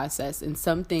 it's a process, and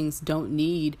some things don't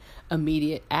need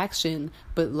immediate action,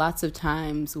 but lots of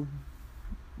times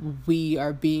we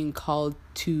are being called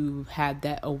to have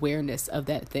that awareness of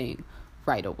that thing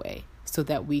right away so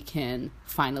that we can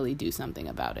finally do something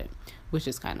about it, which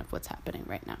is kind of what's happening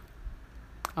right now.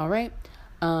 All right.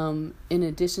 In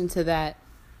addition to that,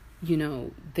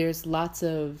 there's lots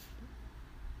of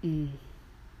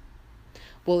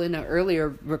in an earlier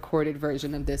recorded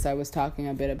version of this, I was talking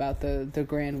a bit about the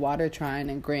grand water trine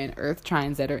and grand earth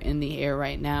trines that are in the air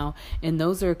right now. And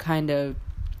those are kind of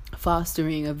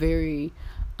fostering a very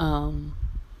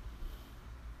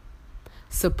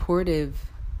supportive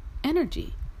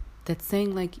energy that's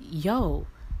saying like, yo,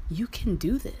 you can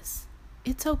do this.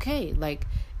 It's okay. Like,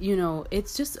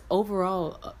 it's just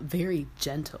overall very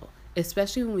gentle,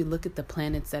 especially when we look at the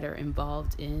planets that are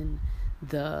involved in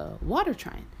the water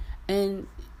trine. And,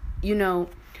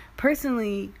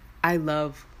 personally, I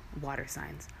love water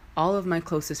signs. All of my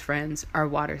closest friends are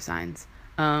water signs,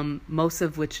 most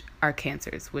of which are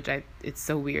Cancers, it's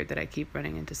so weird that I keep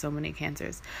running into so many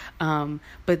Cancers.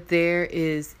 But there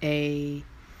is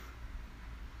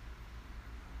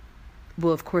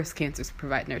well, of course, cancers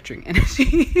provide nurturing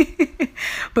energy,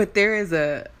 but there is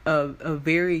a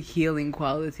very healing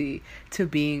quality to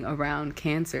being around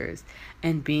cancers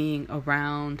and being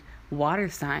around water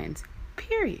signs,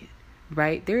 period.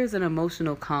 Right? There is an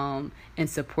emotional calm and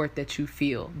support that you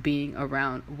feel being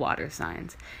around water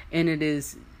signs. And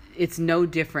it's no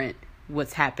different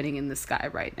what's happening in the sky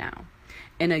right now.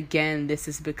 And again, this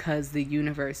is because the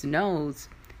universe knows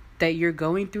that you're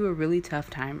going through a really tough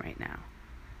time right now.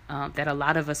 That a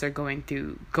lot of us are going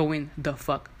the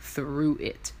fuck through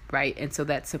it, right? And so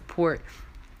that support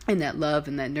and that love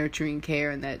and that nurturing care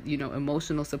and that,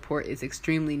 emotional support is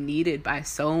extremely needed by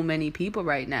so many people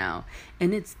right now.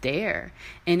 And it's there.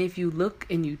 And if you look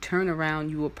and you turn around,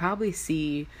 you will probably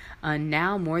see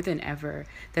now more than ever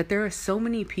that there are so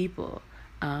many people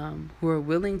who are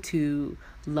willing to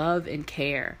love and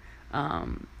care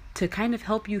to kind of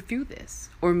help you through this.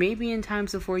 Or maybe in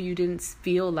times before you didn't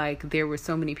feel like there were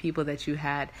so many people that you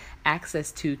had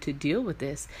access to deal with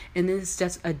this. And this is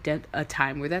just a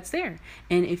time where that's there.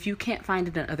 And if you can't find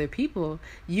it in other people,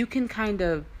 you can kind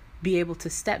of be able to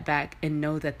step back and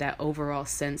know that overall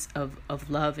sense of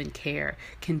love and care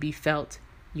can be felt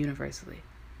universally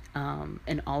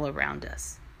and all around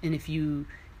us. And if you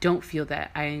don't feel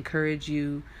that, I encourage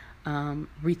you,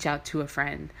 reach out to a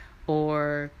friend,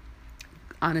 or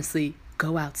honestly,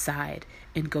 go outside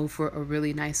and go for a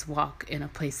really nice walk in a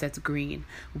place that's green.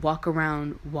 Walk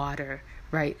around water,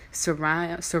 right?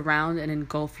 Surround and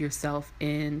engulf yourself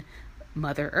in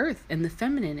Mother Earth and the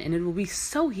feminine, and it will be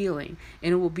so healing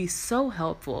and it will be so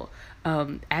helpful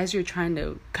as you're trying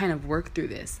to kind of work through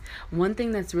this. One thing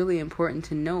that's really important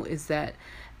to note is that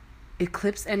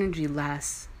eclipse energy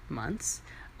lasts months.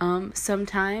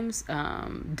 Sometimes,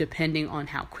 depending on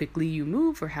how quickly you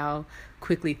move or how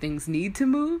quickly things need to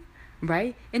move,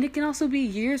 right? And it can also be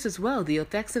years as well. The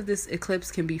effects of this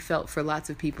eclipse can be felt for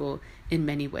lots of people in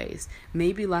many ways.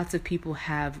 Maybe lots of people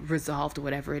have resolved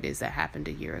whatever it is that happened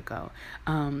a year ago.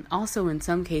 Also, in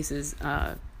some cases,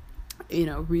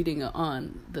 reading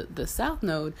on the South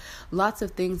Node, lots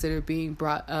of things that are being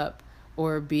brought up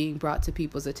or being brought to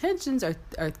people's attentions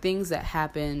are things that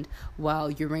happened while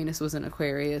Uranus was in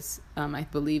Aquarius. I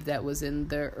believe that was in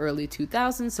the early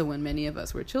 2000s, so when many of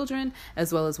us were children,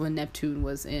 as well as when Neptune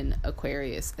was in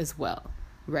Aquarius as well,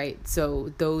 right?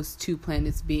 So those two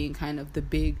planets being kind of the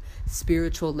big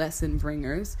spiritual lesson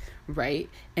bringers, right?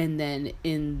 And then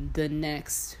in the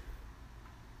next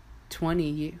 20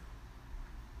 years,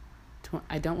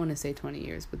 I don't want to say 20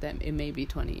 years, but that it may be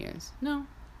 20 years. No.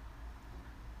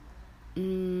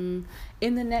 In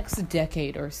the next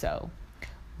decade or so,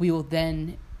 we will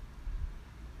then...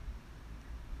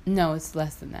 No, it's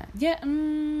less than that. Yeah,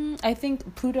 I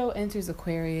think Pluto enters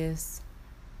Aquarius,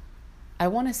 I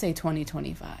want to say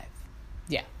 2025.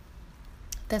 Yeah.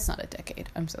 That's not a decade.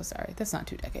 I'm so sorry. That's not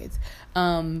 2 decades.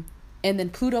 And then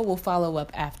Pluto will follow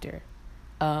up after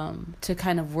to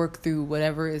kind of work through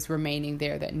whatever is remaining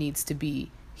there that needs to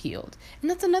be healed. And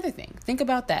that's another thing. Think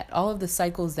about that. All of the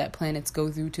cycles that planets go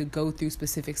through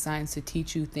specific signs to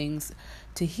teach you things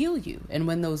to heal you. And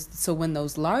when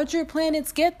those larger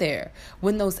planets get there,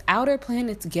 when those outer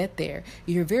planets get there,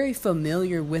 you're very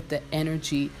familiar with the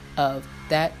energy of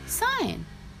that sign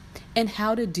and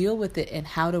how to deal with it and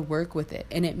how to work with it.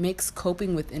 And it makes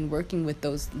coping with and working with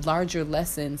those larger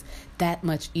lessons that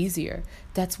much easier.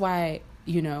 That's why,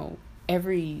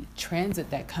 every transit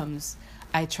that comes,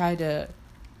 I try to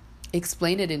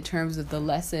explain it in terms of the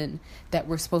lesson that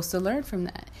we're supposed to learn from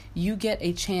that. You get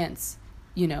a chance,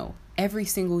 every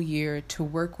single year to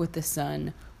work with the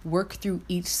sun, work through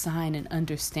each sign and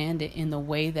understand it in the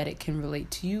way that it can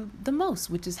relate to you the most,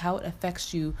 which is how it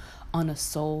affects you on a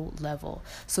soul level.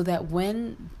 So that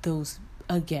when planets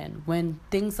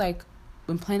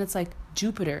like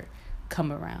Jupiter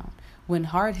come around, when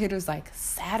hard hitters like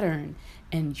Saturn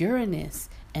and Uranus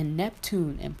and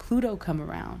Neptune and Pluto come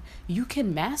around, you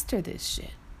can master this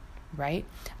shit, right?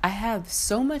 I have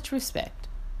so much respect,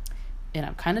 and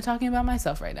I'm kind of talking about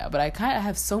myself right now, but I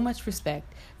have so much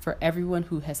respect for everyone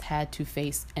who has had to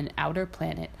face an outer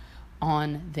planet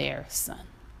on their sun,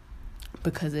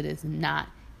 because it is not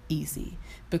easy,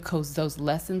 because those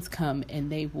lessons come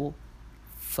and they will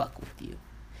fuck with you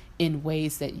in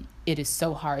ways that it is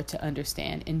so hard to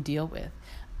understand and deal with.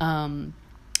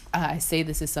 I say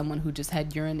this as someone who just had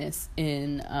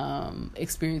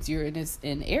experienced Uranus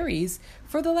in Aries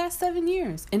for the last 7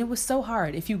 years. And it was so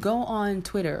hard. If you go on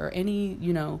Twitter or any,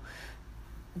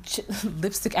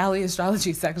 Lipstick Alley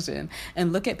astrology section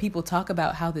and look at people talk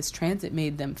about how this transit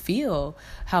made them feel,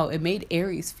 how it made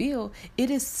Aries feel, it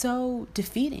is so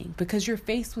defeating because you're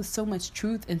faced with so much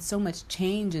truth and so much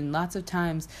change and lots of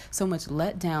times so much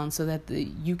letdown, so that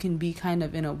you can be kind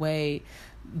of, in a way,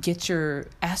 get your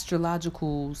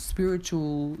astrological,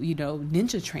 spiritual,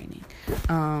 ninja training.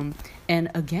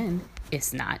 And again,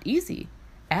 it's not easy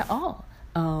at all.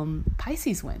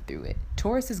 Pisces went through it.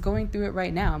 Taurus is going through it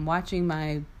right now. I'm watching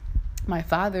my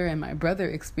father and my brother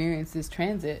experience this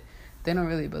transit. They don't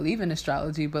really believe in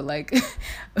astrology, but like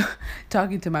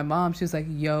talking to my mom, she was like,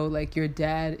 yo, like your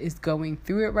dad is going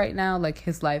through it right now. Like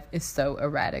his life is so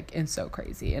erratic and so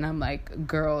crazy. And I'm like,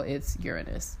 girl, it's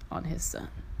Uranus on his sun.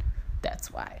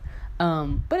 That's why.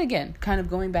 But again, kind of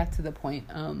going back to the point.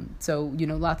 So,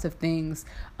 lots of things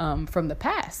from the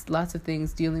past, lots of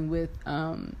things dealing with,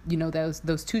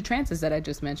 those two transits that I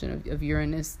just mentioned of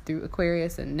Uranus through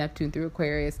Aquarius and Neptune through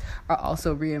Aquarius are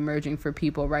also reemerging for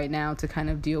people right now to kind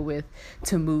of deal with,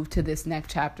 to move to this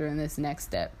next chapter and this next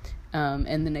step. And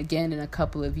then again, in a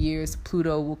couple of years,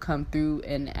 Pluto will come through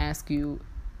and ask you,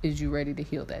 is you ready to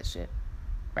heal that shit?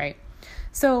 Right?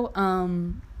 So,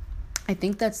 I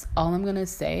think that's all I'm going to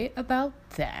say about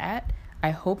that. I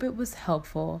hope it was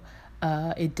helpful.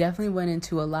 It definitely went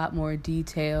into a lot more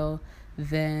detail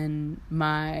than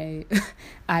my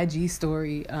IG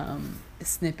story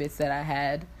snippets that I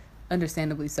had.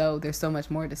 Understandably so. There's so much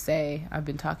more to say. I've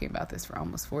been talking about this for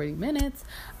almost 40 minutes.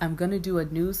 I'm going to do a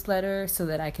newsletter so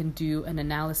that I can do an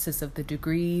analysis of the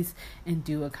degrees and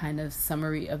do a kind of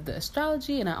summary of the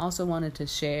astrology. And I also wanted to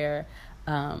share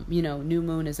new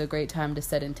moon is a great time to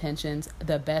set intentions.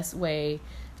 The best way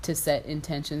to set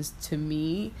intentions to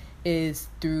me is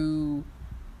through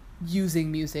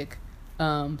using music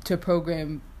to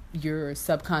program your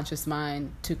subconscious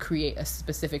mind to create a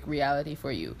specific reality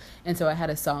for you. And so I had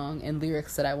a song and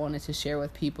lyrics that I wanted to share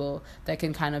with people that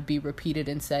can kind of be repeated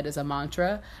and said as a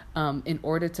mantra in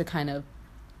order to kind of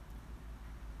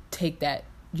take that,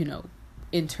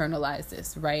 internalize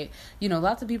this, right?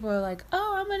 Lots of people are like,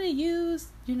 oh, I'm gonna use,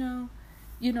 you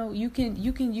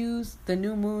can use the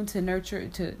new moon to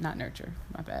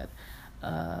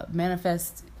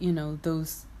manifest,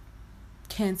 those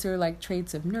Cancer like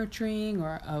traits of nurturing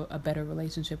or a better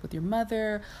relationship with your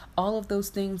mother, all of those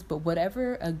things. But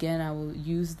whatever, again, I will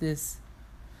use this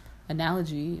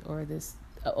analogy or this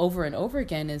over and over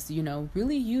again is,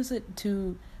 really use it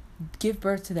to give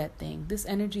birth to that thing. This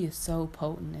energy is so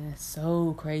potent and it's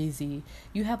so crazy.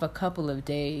 You have a couple of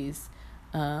days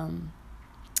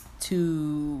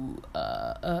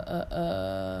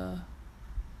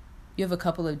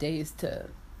to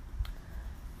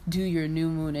do your new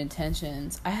moon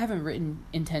intentions. I haven't written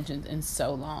intentions in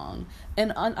so long.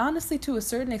 And honestly, to a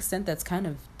certain extent, that's kind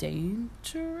of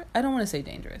dangerous. I don't want to say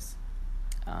dangerous.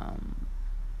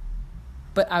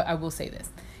 But I will say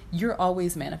this. You're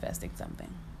always manifesting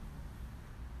something.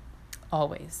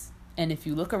 Always. And if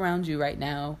you look around you right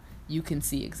now, you can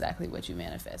see exactly what you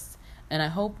manifest. And I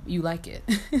hope you like it.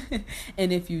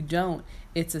 And if you don't,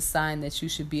 it's a sign that you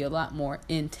should be a lot more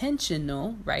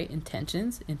intentional, right?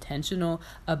 Intentional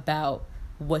about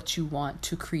what you want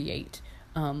to create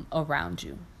around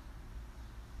you,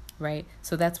 right?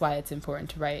 So that's why it's important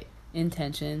to write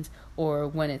intentions, or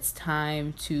when it's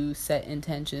time to set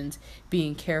intentions,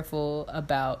 being careful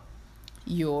about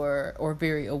or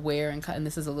very aware, and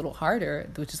this is a little harder,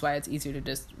 which is why it's easier to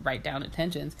just write down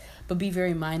intentions, but be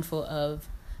very mindful of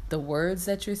the words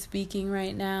that you're speaking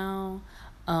right now,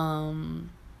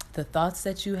 the thoughts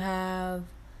that you have,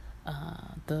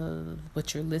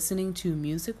 what you're listening to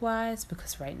music wise,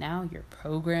 because right now you're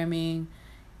programming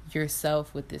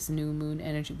yourself with this new moon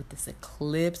energy, with this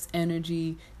eclipse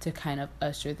energy to kind of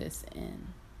usher this in,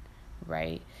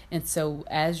 right? And so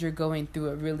as you're going through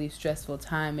a really stressful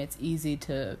time, it's easy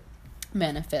to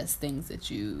manifest things that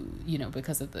you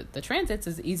because of the transits,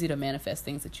 it's easy to manifest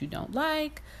things that you don't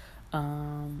like,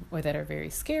 or that are very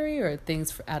scary, or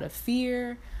things out of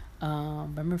fear.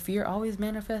 Remember, fear always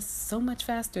manifests so much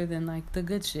faster than like the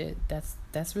good shit.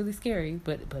 That's really scary,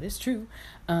 but it's true.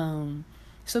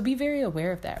 So be very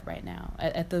aware of that right now.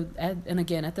 And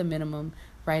again, at the minimum,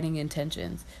 writing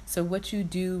intentions. So what you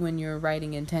do when you're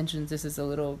writing intentions, this is a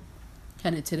little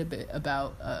kind of tidbit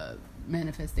about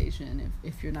manifestation.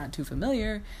 If you're not too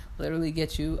familiar, literally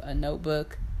get you a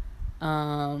notebook,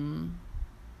 and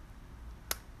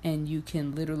you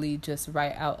can literally just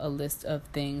write out a list of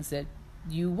things that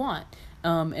you want.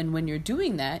 And when you're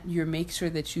doing that, you make sure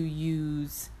that you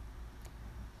use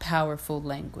powerful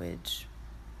language.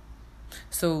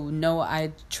 So no, I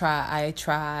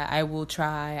will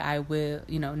try, I will,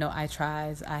 no, I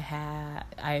tries,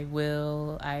 I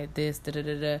will, I this, da da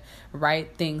da da.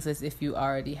 Write things as if you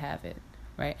already have it,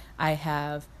 right? I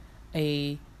have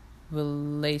a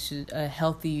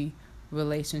healthy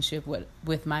relationship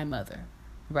with my mother,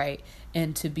 right?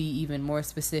 And to be even more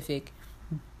specific,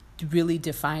 really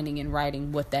defining and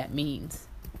writing what that means,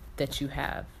 that you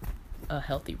have a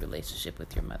healthy relationship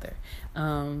with your mother.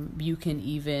 You can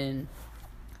even,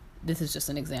 this is just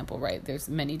an example, right? There's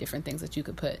many different things that you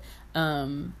could put.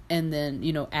 And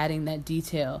then, adding that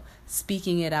detail,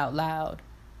 speaking it out loud.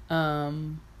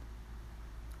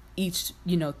 Each,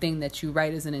 thing that you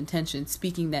write as an intention,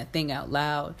 speaking that thing out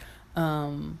loud,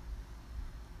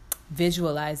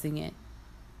 visualizing it,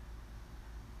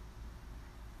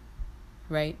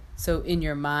 right? So in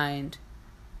your mind,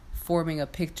 forming a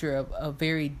picture of a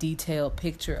very detailed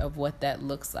picture of what that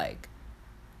looks like,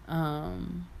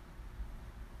 and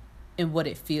what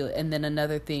it feels. And then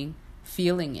another thing,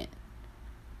 feeling it,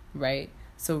 right?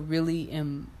 So really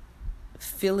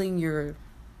filling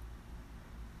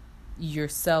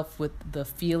yourself with the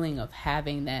feeling of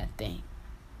having that thing.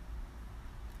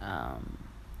 And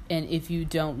if you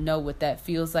don't know what that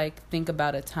feels like, think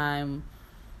about a time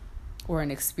or an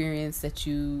experience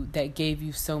that gave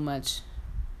you so much,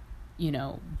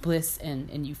 bliss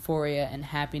and euphoria and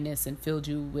happiness, and filled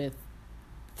you with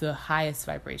the highest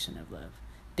vibration of love.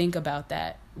 Think about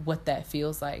that, what that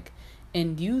feels like,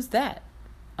 and use that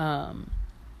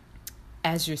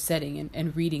as you're setting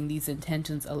and reading these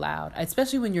intentions aloud,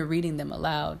 especially when you're reading them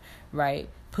aloud, right?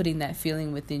 Putting that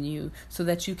feeling within you so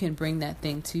that you can bring that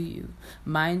thing to you.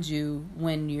 Mind you,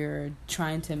 when you're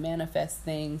trying to manifest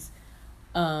things,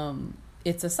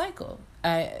 it's a cycle.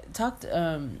 I talked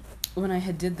when I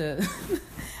did the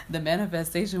the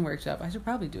manifestation workshop. I should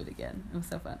probably do it again. It was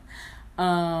so fun.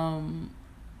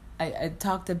 I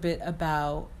talked a bit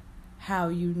about how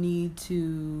you need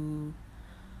to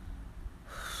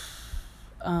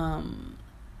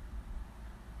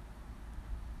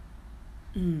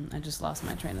I just lost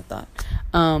my train of thought.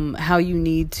 How you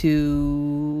need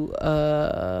to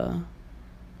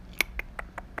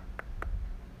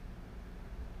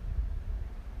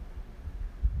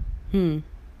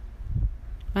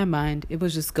my mind, it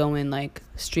was just going like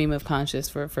stream of conscious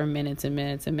for minutes and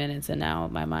minutes and minutes, and now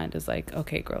my mind is like,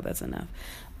 okay, girl, that's enough.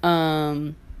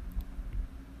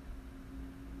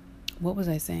 What was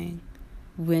I saying?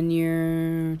 When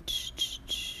you're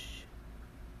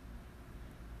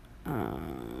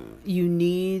you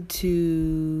need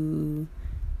to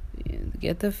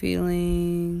get the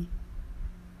feeling.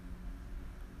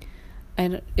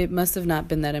 And it must have not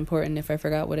been that important if I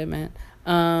forgot what it meant,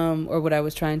 or what I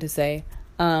was trying to say.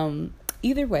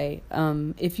 Either way,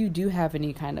 if you do have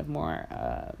any kind of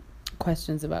more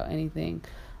questions about anything,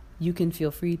 you can feel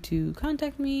free to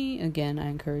contact me. Again, I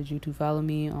encourage you to follow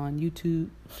me on YouTube,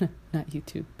 not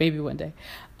YouTube, maybe one day,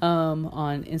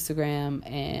 on Instagram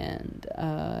and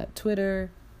Twitter,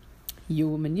 You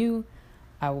Woman You.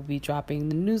 I will be dropping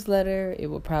the newsletter. It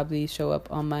will probably show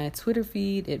up on my Twitter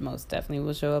feed. It most definitely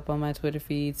will show up on my Twitter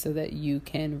feed so that you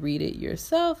can read it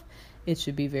yourself. It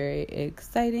should be very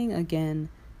exciting. Again,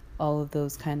 all of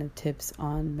those kind of tips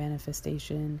on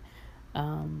manifestation,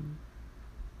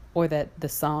 or that the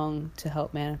song to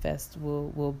help manifest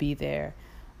will be there,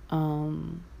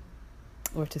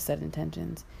 or to set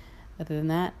intentions. Other than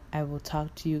that, I will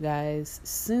talk to you guys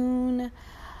soon.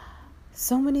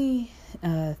 So many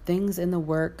things in the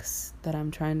works that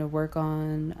I'm trying to work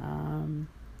on.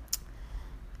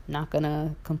 Not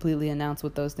gonna completely announce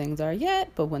what those things are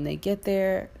yet, but when they get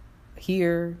there,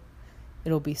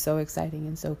 it'll be so exciting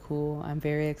and so cool. I'm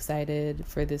very excited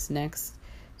for this next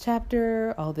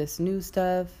chapter, all this new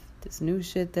stuff, this new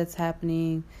shit that's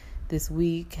happening. This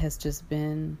week has just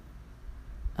been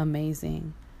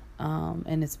amazing,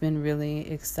 and it's been really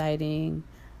exciting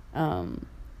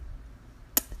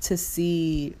to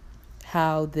see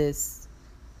how this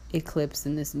eclipse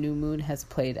and this new moon has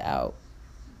played out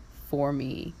for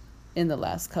me in the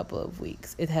last couple of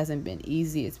weeks. It hasn't been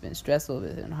easy. It's been stressful.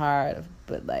 It's been hard.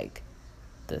 But like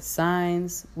the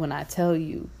signs, when I tell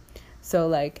you. So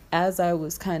like as I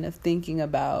was kind of thinking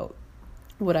about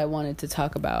what I wanted to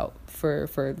talk about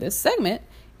for this segment,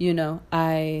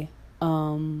 I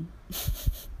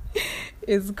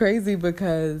it's crazy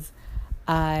because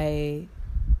I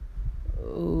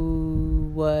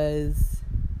was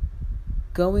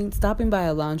stopping by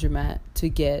a laundromat to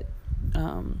get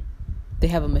they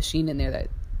have a machine in there that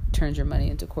turns your money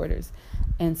into quarters.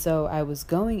 And so I was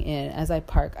going in. As I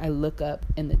park, I look up,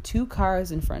 and the two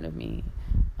cars in front of me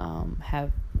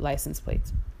have license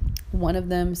plates. One of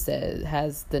them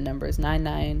has the numbers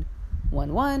 99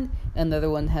 11. And the other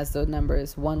one has the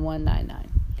numbers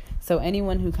 1199. So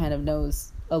anyone who kind of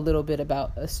knows a little bit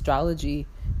about astrology,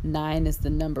 9 is the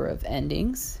number of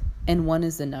endings and 1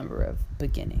 is the number of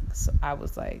beginnings. So I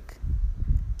was like,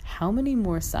 how many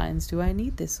more signs do I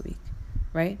need this week?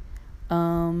 Right?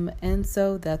 And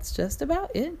so that's just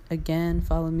about it. Again,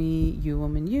 follow me, You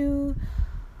Woman You,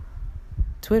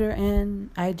 Twitter and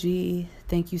IG.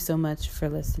 Thank you so much for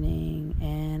listening,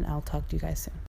 and I'll talk to you guys soon.